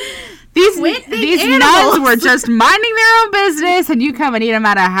 Right. These animals. nuns were just minding their own business, and you come and eat them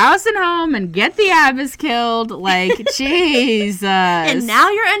out of house and home and get the abbess killed. Like, Jesus. And now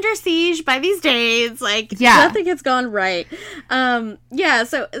you're under siege by these days. Like, nothing has gone right. Yeah,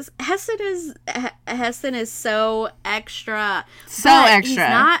 so Heston is so extra. So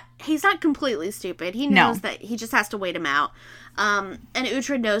extra. He's not completely stupid. He knows that he just has to wait him out. And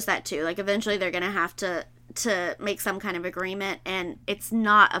Uhtred knows that too. Like, eventually they're gonna have to make some kind of agreement, and it's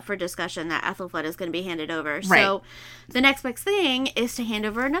not up for discussion that Ethelflaed is gonna be handed over. Right. So the next best thing is to hand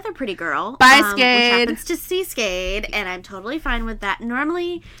over another pretty girl. Bye, Skade. Which happens to see Skade, and I'm totally fine with that.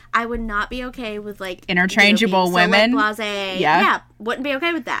 Normally, I would not be okay with, like, interchangeable women. So, like, blasé. Yeah, wouldn't be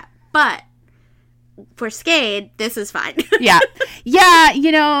okay with that. But for Skade, this is fine. Yeah,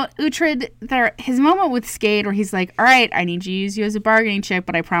 you know, Uhtred, his moment with Skade where he's like, all right, I need to use you as a bargaining chip,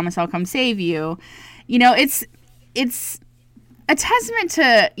 but I promise I'll come save you. You know, it's a testament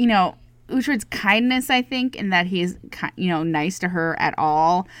to, you know, Uhtred's kindness, I think, in that he's, you know, nice to her at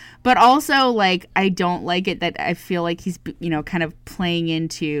all. But also, like, I don't like it that I feel like he's, you know, kind of playing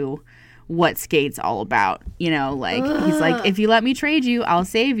into what Skade's all about, you know, like, he's like, if you let me trade you, I'll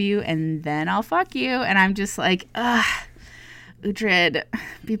save you, and then I'll fuck you, and I'm just like, Uhtred,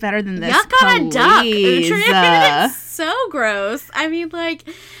 be better than this, yuck on a duck, Uhtred. It's so gross. I mean, like,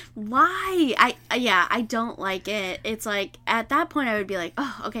 why? I don't like it. It's like, at that point, I would be like,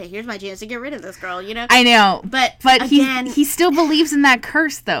 oh, okay, here's my chance to get rid of this girl, you know? I know, but again, he still believes in that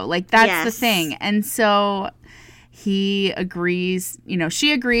curse, though, like, that's the thing, and so he agrees, you know,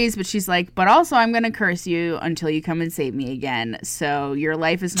 she agrees, but she's like, but also I'm going to curse you until you come and save me again. So your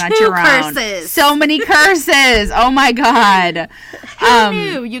life is not your own. 2 curses. So many curses. Oh my God. Who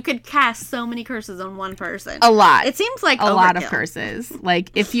knew you could cast so many curses on one person? A lot. It seems like a lot of curses. Like,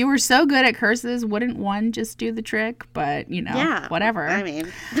 if you were so good at curses, wouldn't one just do the trick? But, you know, whatever. I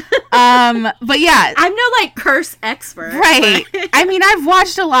mean. But yeah. I'm no, like, curse expert. Right. I mean, I've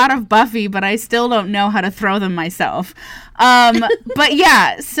watched a lot of Buffy, but I still don't know how to throw them myself. But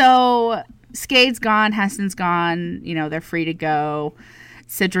yeah, so Skade's gone, Heston's gone, you know, they're free to go.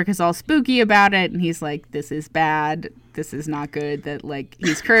 Cedric is all spooky about it, and he's like, this is bad, this is not good, that, like,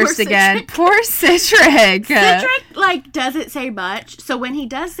 he's cursed again. Poor Cedric. Cedric, like, doesn't say much, so when he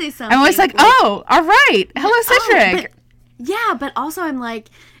does say something, I'm always like, oh, all right, hello, Cedric. But also I'm like,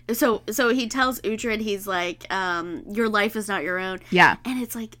 so he tells Uhtred, he's like, your life is not your own. Yeah. And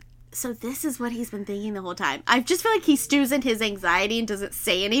it's like, so this is what he's been thinking the whole time. I just feel like he stews in his anxiety and doesn't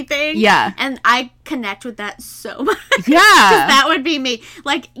say anything. Yeah. And I connect with that so much. Yeah. Because that would be me.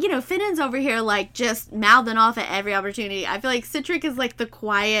 Like, you know, Finnin's over here, like, just mouthing off at every opportunity. I feel like Cedric is, like, the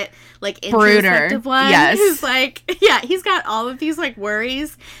quiet, like, introspective one. Yes. Who's, like, he's got all of these, like,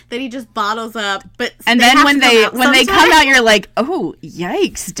 worries that he just bottles up. But and then when they come out, you're like, oh,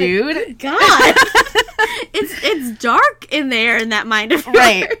 yikes, dude. God. It's dark in there in that mind of yours.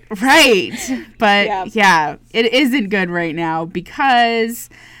 Right. But yeah, it isn't good right now because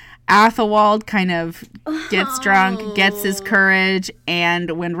Athelwald kind of gets drunk, gets his courage,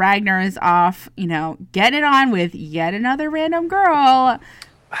 and when Ragnar is off, you know, getting it on with yet another random girl.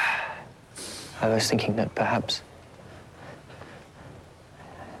 I was thinking that perhaps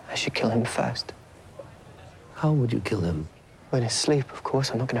I should kill him first. How would you kill him? When he's asleep, of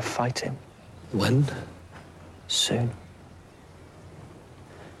course. I'm not going to fight him. When? Soon.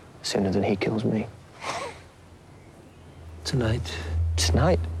 Sooner than he kills me. Tonight.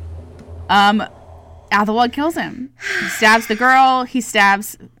 Tonight? Athelwald kills him. He stabs the girl. He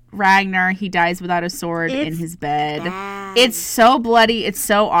stabs Ragnar. He dies without a sword in his bed. Bad. It's so bloody. It's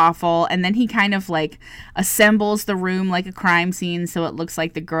so awful. And then he kind of, like, assembles the room like a crime scene so it looks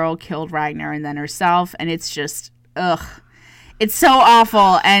like the girl killed Ragnar and then herself. And it's just, ugh. It's so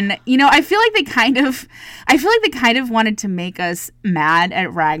awful. And, you know, I feel like they kind of wanted to make us mad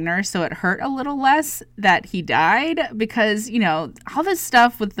at Ragnar so it hurt a little less that he died because, you know, all this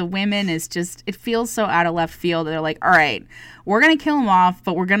stuff with the women is just, it feels so out of left field. They're like, all right, we're going to kill him off,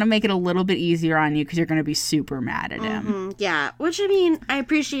 but we're going to make it a little bit easier on you because you're going to be super mad at him. Mm-hmm. Yeah, which, I mean, I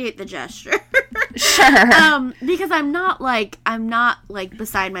appreciate the gesture. Sure. Because I'm not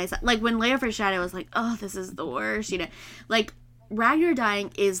beside myself. Like, when Layer for Shadow was like, oh, this is the worst, you know, like, Ragnar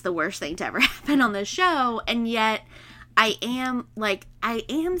dying is the worst thing to ever happen on this show, and yet I am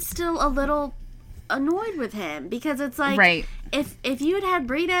still a little annoyed with him because it's like, right. If you had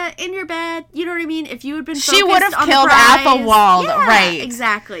Brita in your bed, you know what I mean? If you had been she would have killed Athelwald, right?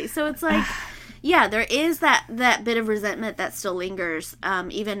 Exactly. So it's like, Yeah, there is that bit of resentment that still lingers,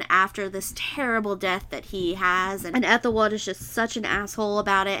 even after this terrible death that he has. And Ethelwald is just such an asshole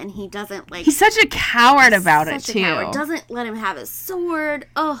about it, and he doesn't, like... He's such a coward about it, too. Coward. Doesn't let him have his sword.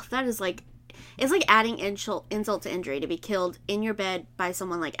 Oh, that is, like... It's like adding insult to injury to be killed in your bed by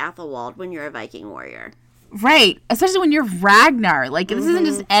someone like Ethelwald when you're a Viking warrior. Right. Especially when you're Ragnar. Like, this isn't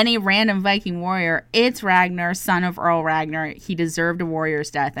just any random Viking warrior. It's Ragnar, son of Earl Ragnar. He deserved a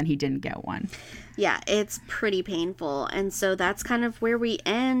warrior's death, and he didn't get one. Yeah, it's pretty painful. And so that's kind of where we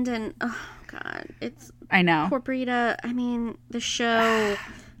end. And, oh, God, it's... I know. Poor Brita. I mean, the show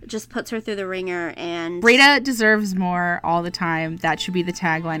just puts her through the ringer. And Brita deserves more all the time. That should be the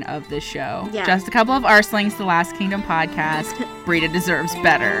tagline of this show. Yeah. Just a couple of Arselings, The Last Kingdom podcast. Brita deserves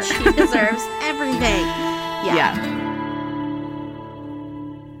better. She deserves everything. Yeah.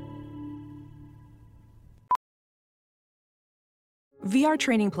 VR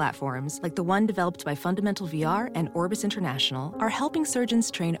training platforms, like the one developed by Fundamental VR and Orbis International, are helping surgeons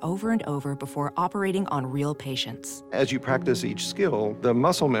train over and over before operating on real patients. As you practice each skill, the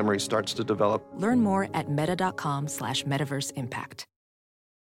muscle memory starts to develop. Learn more at meta.com/metaverseimpact.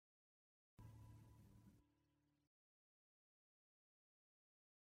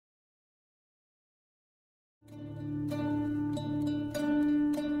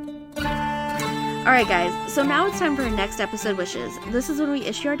 Alright guys, so now it's time for our next episode wishes. This is when we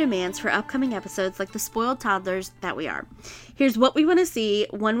issue our demands for upcoming episodes like the spoiled toddlers that we are. Here's what we want to see,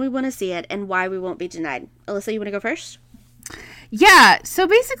 when we want to see it, and why we won't be denied. Alyssa, you want to go first? Yeah, so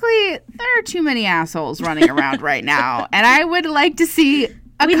basically, there are too many assholes running around right now, and I would like to see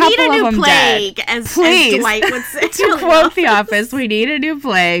we couple need a new of them plague, dead. as Please. Dwight would say. To quote The Office, we need a new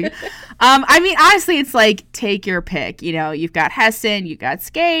plague. I mean, honestly, it's like, take your pick. You know, you've got Heston, you've got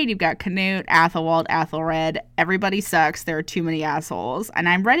Skade, you've got Canute, Athelwald, Athelred. Everybody sucks. There are too many assholes. And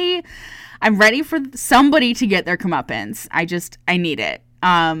I'm ready for somebody to get their comeuppance. I need it.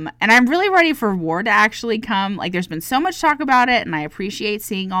 And I'm really ready for war to actually come. Like, there's been so much talk about it, and I appreciate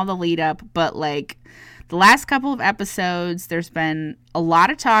seeing all the lead up, but like, the last couple of episodes, there's been a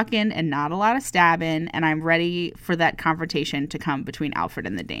lot of talking and not a lot of stabbing, and I'm ready for that confrontation to come between Alfred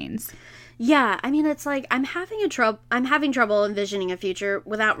and the Danes. Yeah, I mean, it's like I'm having trouble envisioning a future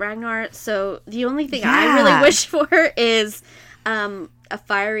without Ragnar. So the only thing I really wish for is a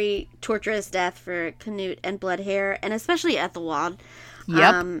fiery, torturous death for Canute and Bloodhair, and especially Ethelwald.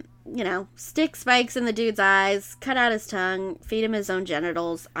 Yep. You know, stick spikes in the dude's eyes, cut out his tongue, feed him his own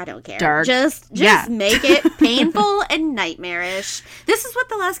genitals. I don't care. Dark. Just make it painful and nightmarish. This is what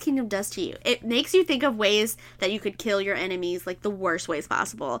The Last Kingdom does to you. It makes you think of ways that you could kill your enemies, like the worst ways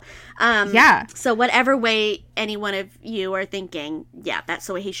possible. So whatever way any one of you are thinking, that's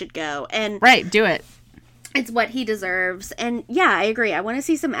the way he should go. And right, do it. It's what he deserves. And yeah, I agree. I want to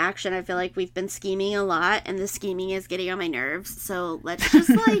see some action. I feel like we've been scheming a lot, and the scheming is getting on my nerves. So let's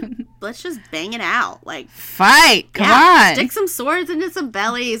just let's just bang it out. Like, fight. Come on. Stick some swords into some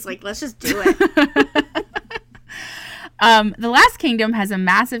bellies. Like, let's just do it. The Last Kingdom has a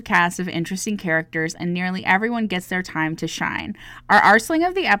massive cast of interesting characters, and nearly everyone gets their time to shine. Our Arsling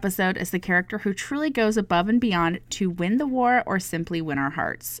of the episode is the character who truly goes above and beyond to win the war or simply win our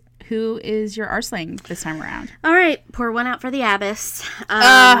hearts. Who is your Arsling this time around? All right, pour one out for the Abbess.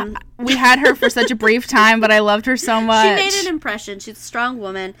 We had her for such a brief time, but I loved her so much. She made an impression. She's a strong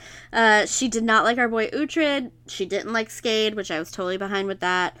woman. She did not like our boy Uhtred. She didn't like Skade, which I was totally behind with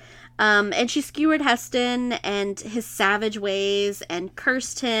that. And she skewered Heston and his savage ways and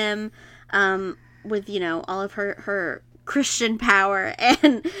cursed him with, you know, all of her Christian power.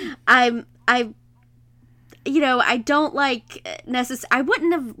 And I don't like I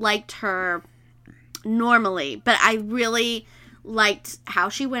wouldn't have liked her normally, but I really liked how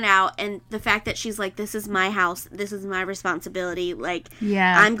she went out and the fact that she's like, this is my house, this is my responsibility, like,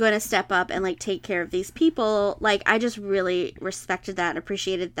 I'm going to step up and like take care of these people. Like, I just really respected that and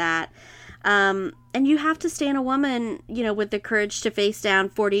appreciated that. And you have to stand a woman, you know, with the courage to face down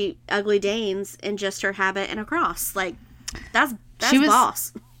 40 ugly Danes in just her habit and a cross. Like, that's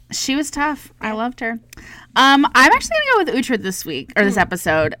boss. She was tough. I loved her. I'm actually going to go with Uhtred this week, or this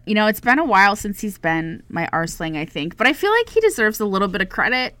episode. You know, it's been a while since he's been my Arsling, I think. But I feel like he deserves a little bit of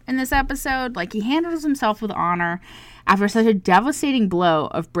credit in this episode. Like, he handles himself with honor after such a devastating blow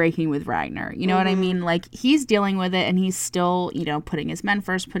of breaking with Ragnar. You know what I mean? Like, he's dealing with it, and he's still, you know, putting his men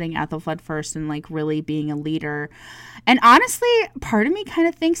first, putting Ethelflaed first, and, like, really being a leader. And honestly, part of me kind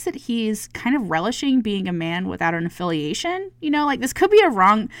of thinks that he's kind of relishing being a man without an affiliation. You know, like, this could be a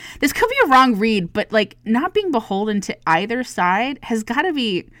wrong read, but, like, not being beholden to either side has got to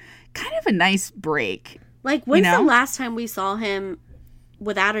be kind of a nice break. Like, when's the last time we saw him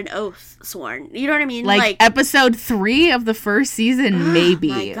without an oath sworn. You know what I mean? Like episode 3 of the first season, maybe.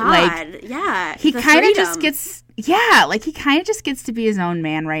 My God. Like, yeah. He kind of just gets, he kind of just gets to be his own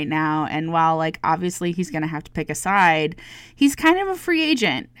man right now. And while, like, obviously he's going to have to pick a side, he's kind of a free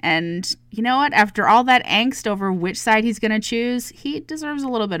agent. And you know what? After all that angst over which side he's going to choose, he deserves a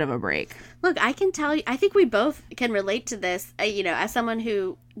little bit of a break. Look, I can tell you, I think we both can relate to this, as someone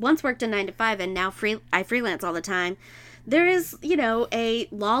who once worked a 9-to-5 and now I freelance all the time. There is, a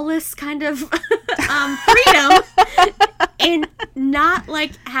lawless kind of freedom in not,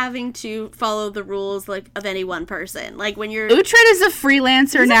 like, having to follow the rules, like, of any one person. Like, when you're... Uhtred is a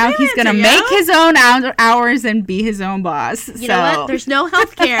freelancer now. He's going to make his own hours and be his own boss. You know what? There's no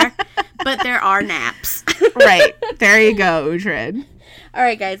health care, but there are naps. Right. There you go, Uhtred. All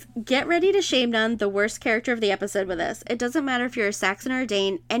right, guys, get ready to shame down the worst character of the episode with us. It doesn't matter if you're a Saxon or a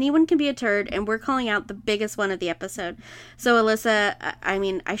Dane. Anyone can be a turd, and we're calling out the biggest one of the episode. So, Alyssa, I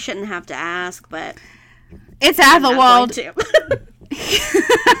mean, I shouldn't have to ask, but... It's Athelwald.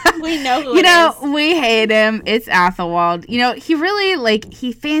 We know who it is. We hate him. It's Athelwald. He really,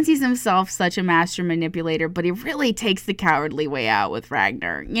 he fancies himself such a master manipulator, but he really takes the cowardly way out with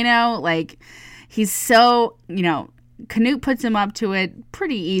Ragnar. He's so, Canute puts him up to it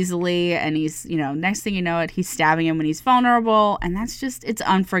pretty easily, and he's, next thing you know he's stabbing him when he's vulnerable, and it's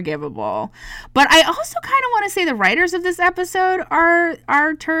unforgivable. But I also kind of want to say the writers of this episode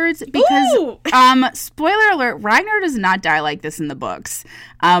are turds, because, spoiler alert, Ragnar does not die like this in the books.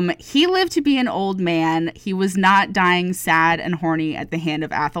 He lived to be an old man. He was not dying sad and horny at the hand of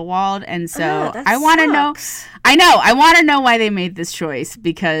Athelwald, and so I want to know... I want to know why they made this choice,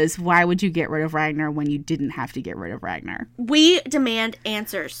 because why would you get rid of Ragnar when you didn't have to get rid of Ragnar? We demand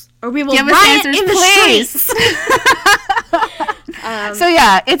answers, or we will give us riot answers, in the please. Streets. So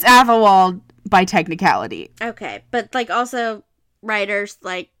yeah, it's Athelwald by technicality. Okay, but also writers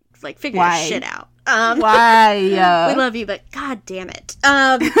figure why? Shit out. Why? We love you, but god damn it.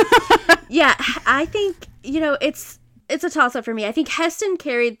 Yeah, I think it's a toss up for me. I think Heston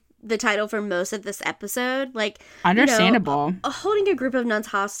carried the title for most of this episode. Understandable. Holding a group of nuns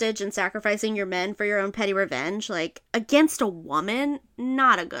hostage and sacrificing your men for your own petty revenge, against a woman,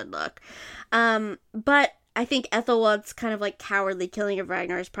 not a good look. But I think Ethelwald's kind of cowardly killing of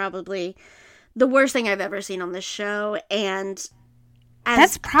Ragnar is probably the worst thing I've ever seen on this show, and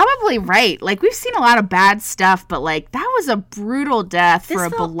that's probably right. We've seen a lot of bad stuff, but that was a brutal death for a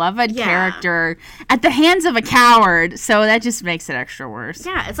beloved character at the hands of a coward. So that just makes it extra worse.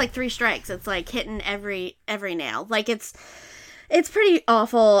 Yeah, it's 3 strikes. It's hitting every nail. It's pretty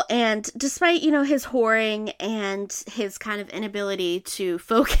awful. And despite, his whoring and his kind of inability to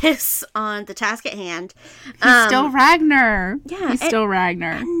focus on the task at hand, he's still Ragnar. Yeah, he's still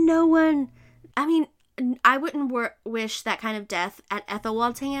Ragnar. And no one, I wouldn't wish that kind of death at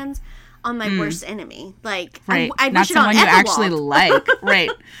Ethelwald's hands on my worst enemy. Right. I'd not wish it on someone you Ethelwald. actually like.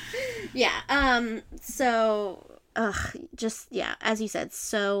 Right. Yeah. So, as you said,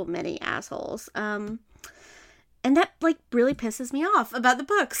 so many assholes. And that really pisses me off about the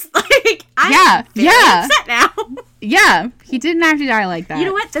books. I'm very upset now. Yeah, he didn't have to die like that. You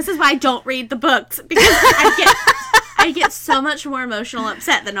know what? This is why I don't read the books, because I get so much more emotional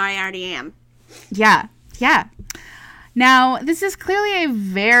upset than I already am. Yeah. Now, this is clearly a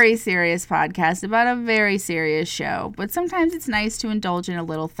very serious podcast about a very serious show, but sometimes it's nice to indulge in a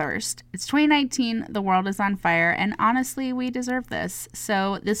little thirst. It's 2019, the world is on fire, and honestly, we deserve this.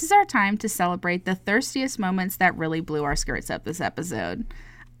 So this is our time to celebrate the thirstiest moments that really blew our skirts up this episode.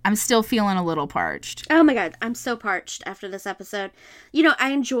 I'm still feeling a little parched. Oh my god, I'm so parched after this episode. I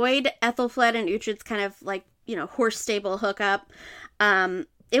enjoyed Ethelfled and Uhtred's kind of horse stable hookup.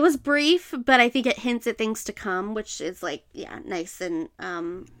 It was brief, but I think it hints at things to come, which is nice and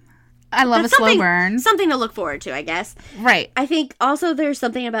I love a slow burn. Something to look forward to, I guess. Right. I think also there's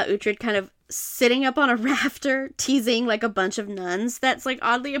something about Uhtred kind of sitting up on a rafter, teasing a bunch of nuns that's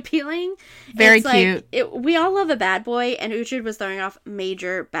oddly appealing. Very cute. We all love a bad boy, and Uhtred was throwing off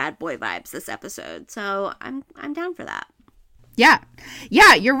major bad boy vibes this episode, so I'm down for that. Yeah,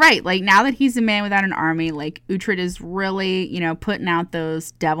 you're right. Now that he's a man without an army, Uhtred is really, putting out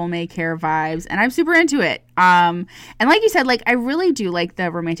those devil may care vibes, and I'm super into it. And like you said, I really do like the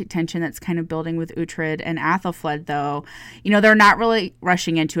romantic tension that's kind of building with Uhtred and Athelfled, though. They're not really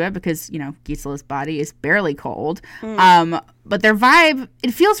rushing into it because, Gisela's body is barely cold. But their vibe,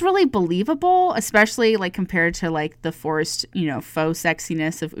 it feels really believable, especially compared to the forced, faux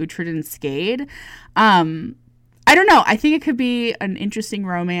sexiness of Uhtred and Skade. I don't know. I think it could be an interesting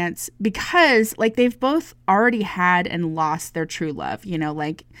romance because they've both already had and lost their true love.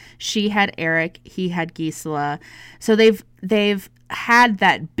 She had Eric, he had Gisela. So they've had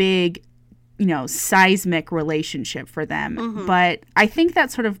that big, seismic relationship for them. But I think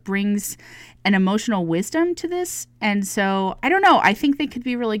that sort of brings an emotional wisdom to this. And so, I don't know. I think they could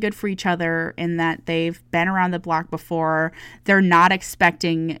be really good for each other in that they've been around the block before. They're not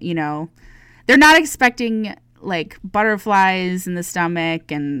expecting, like butterflies in the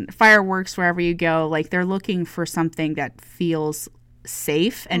stomach and fireworks wherever you go. Like they're looking for something that feels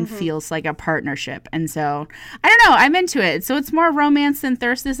safe and feels like a partnership. And so I don't know, I'm into it. So it's more romance than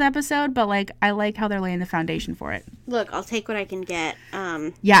thirst this episode, but like I like how they're laying the foundation for it. Look, I'll take what I can get.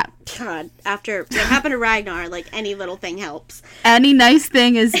 Yeah. God, after what happened to Ragnar, like any little thing helps. Any nice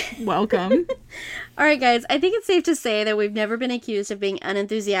thing is welcome. All right, guys, I think it's safe to say that we've never been accused of being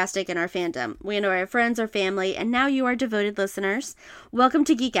unenthusiastic in our fandom. We know our friends, our family, and now you are devoted listeners. Welcome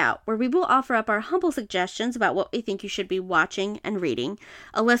to Geek Out, where we will offer up our humble suggestions about what we think you should be watching and reading.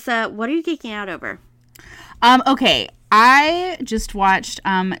 Alyssa, what are you geeking out over? Okay, I just watched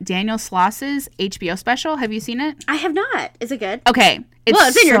Daniel Sloss's HBO special. Have you seen it? I have not. Is it good? Okay.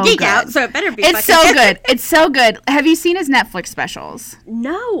 It's in your Geek good. Out, so it better be It's so good. It's so good. Have you seen his Netflix specials?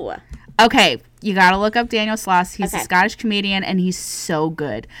 No. Okay, you gotta look up Daniel Sloss. He's a Scottish comedian, and he's so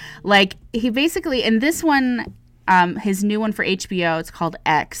good. Like, he basically, in this one, his new one for HBO, it's called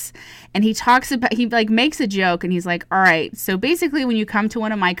X, and he talks about, he like makes a joke, and he's like, all right, so basically when you come to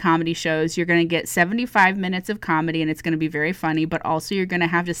one of my comedy shows, you're gonna get 75 minutes of comedy, and it's gonna be very funny, but also you're gonna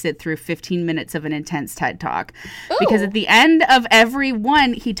have to sit through 15 minutes of an intense TED Talk. Ooh. Because at the end of every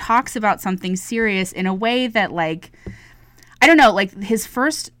one, he talks about something serious in a way that, like, I don't know, like his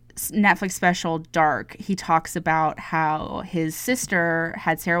first Netflix special, Dark, he talks about how his sister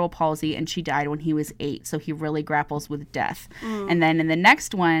had cerebral palsy and she died when he was 8, so he really grapples with death. And then in the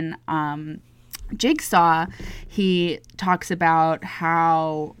next one, Jigsaw, he talks about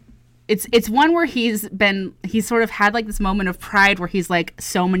how it's one where he's sort of had like this moment of pride where he's like,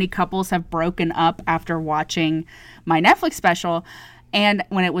 so many couples have broken up after watching my Netflix special, and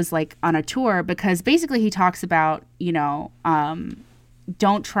when it was like on a tour, because basically he talks about,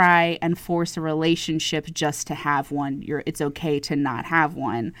 don't try and force a relationship just to have one. It's okay to not have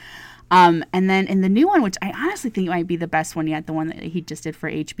one. And then in the new one, which I honestly think might be the best one yet, the one that he just did for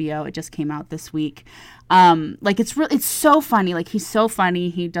HBO, it just came out this week. Like it's so funny. Like he's so funny.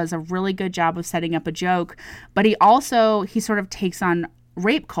 He does a really good job of setting up a joke, but he sort of takes on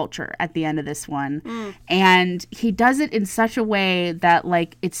rape culture at the end of this one, and he does it in such a way that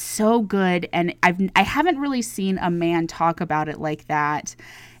like it's so good, and I haven't really seen a man talk about it like that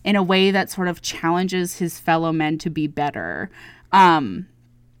in a way that sort of challenges his fellow men to be better.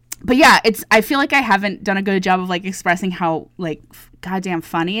 But yeah, I feel like I haven't done a good job of like expressing how like goddamn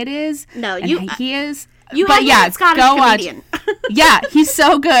funny it is. No, he is. You but yeah, Scottish go comedian. Watch. Yeah, he's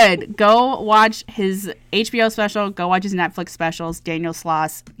so good. Go watch his HBO special. Go watch his Netflix specials. Daniel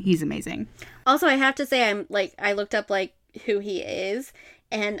Sloss, he's amazing. Also, I have to say, I looked up like who he is,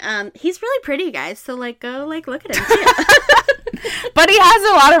 and he's really pretty, guys. So like, go like look at him too. But he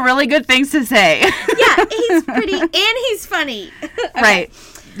has a lot of really good things to say. Yeah, he's pretty and he's funny. Okay. Right.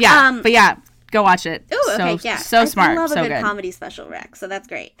 Yeah. But yeah, go watch it. Ooh, okay, yeah. So smart. I love a so good good comedy special, Rex. So that's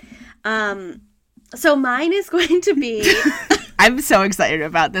great. So mine is going to be. I'm so excited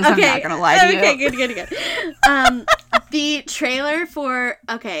about this. Okay. I'm not gonna lie to you. Okay, good. The trailer for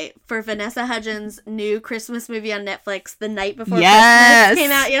Vanessa Hudgens' new Christmas movie on Netflix, The Night Before Christmas,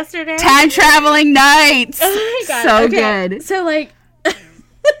 came out yesterday. Time Traveling Nights. Oh my god, so good. So like.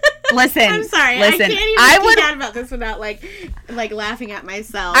 Listen, I'm sorry. Listen, I can't even be mad about this without like laughing at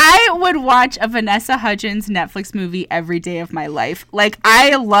myself. I would watch a Vanessa Hudgens Netflix movie every day of my life. Like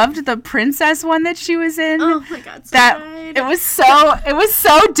I loved the princess one that she was in. Oh my god, it was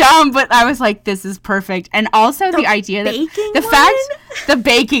so dumb, but I was like, this is perfect. And also the idea that the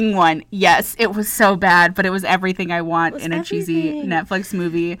baking one, yes, it was so bad, but it was everything I want in a cheesy Netflix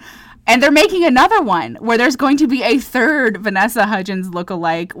movie. And they're making another one where there's going to be a third Vanessa Hudgens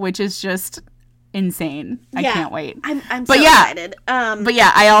lookalike, which is just insane. Yeah, I can't wait. I'm so excited. But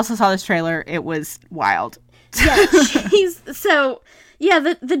yeah, I also saw this trailer. It was wild. Yeah,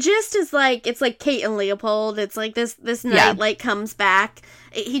 the gist is like, it's like Kate and Leopold. It's like this knight like comes back.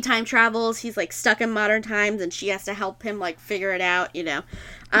 He time travels. He's like stuck in modern times, and she has to help him like figure it out.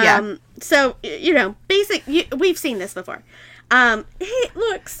 So we've seen this before. It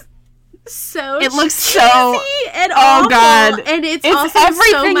looks so and awful. God, and it's also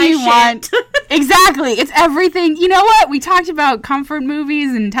everything you want. Exactly, it's everything. You know what? We talked about comfort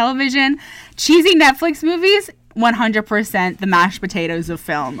movies and television. Cheesy Netflix movies, 100% the mashed potatoes of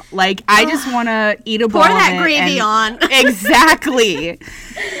film. Like I just want to eat a bowl pour of that it gravy on. Exactly.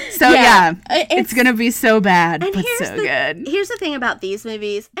 So yeah, it's gonna be so bad, but so good. Here's the thing about these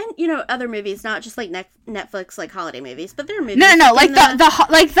movies, and other movies, not just like Netflix like holiday movies, but there are movies. No, like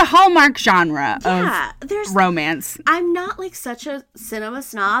the Hallmark genre of romance. I'm not like such a cinema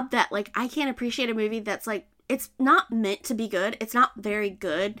snob that like I can't appreciate a movie that's like it's not meant to be good. It's not very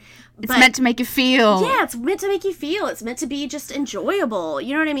good. It's meant to make you feel. Yeah, it's meant to make you feel. It's meant to be just enjoyable.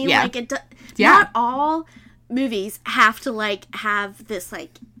 You know what I mean? Yeah. Like not all movies have to like have this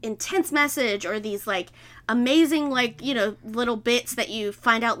like intense message or these like amazing like little bits that you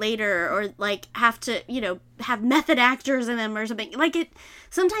find out later, or like have to have method actors in them or something. Like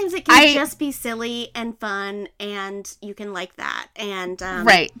sometimes it can just be silly and fun, and you can like that. And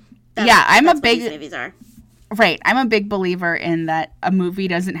right, I'm a big these movies are. Right. I'm a big believer in that a movie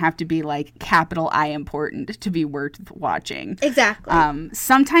doesn't have to be like capital I important to be worth watching. Exactly.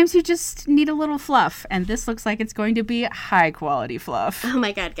 Sometimes you just need a little fluff, and this looks like it's going to be high quality fluff. Oh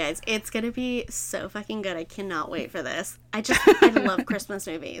my God, guys. It's going to be so fucking good. I cannot wait for this. I love Christmas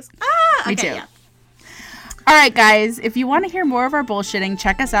movies. Okay, Me too. Yeah. All right, guys, if you want to hear more of our bullshitting,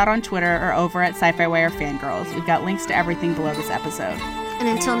 check us out on Twitter or over at Sci-Fi Wire Fangirls. We've got links to everything below this episode. And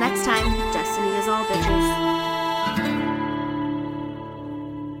until next time, Destiny is all bitches.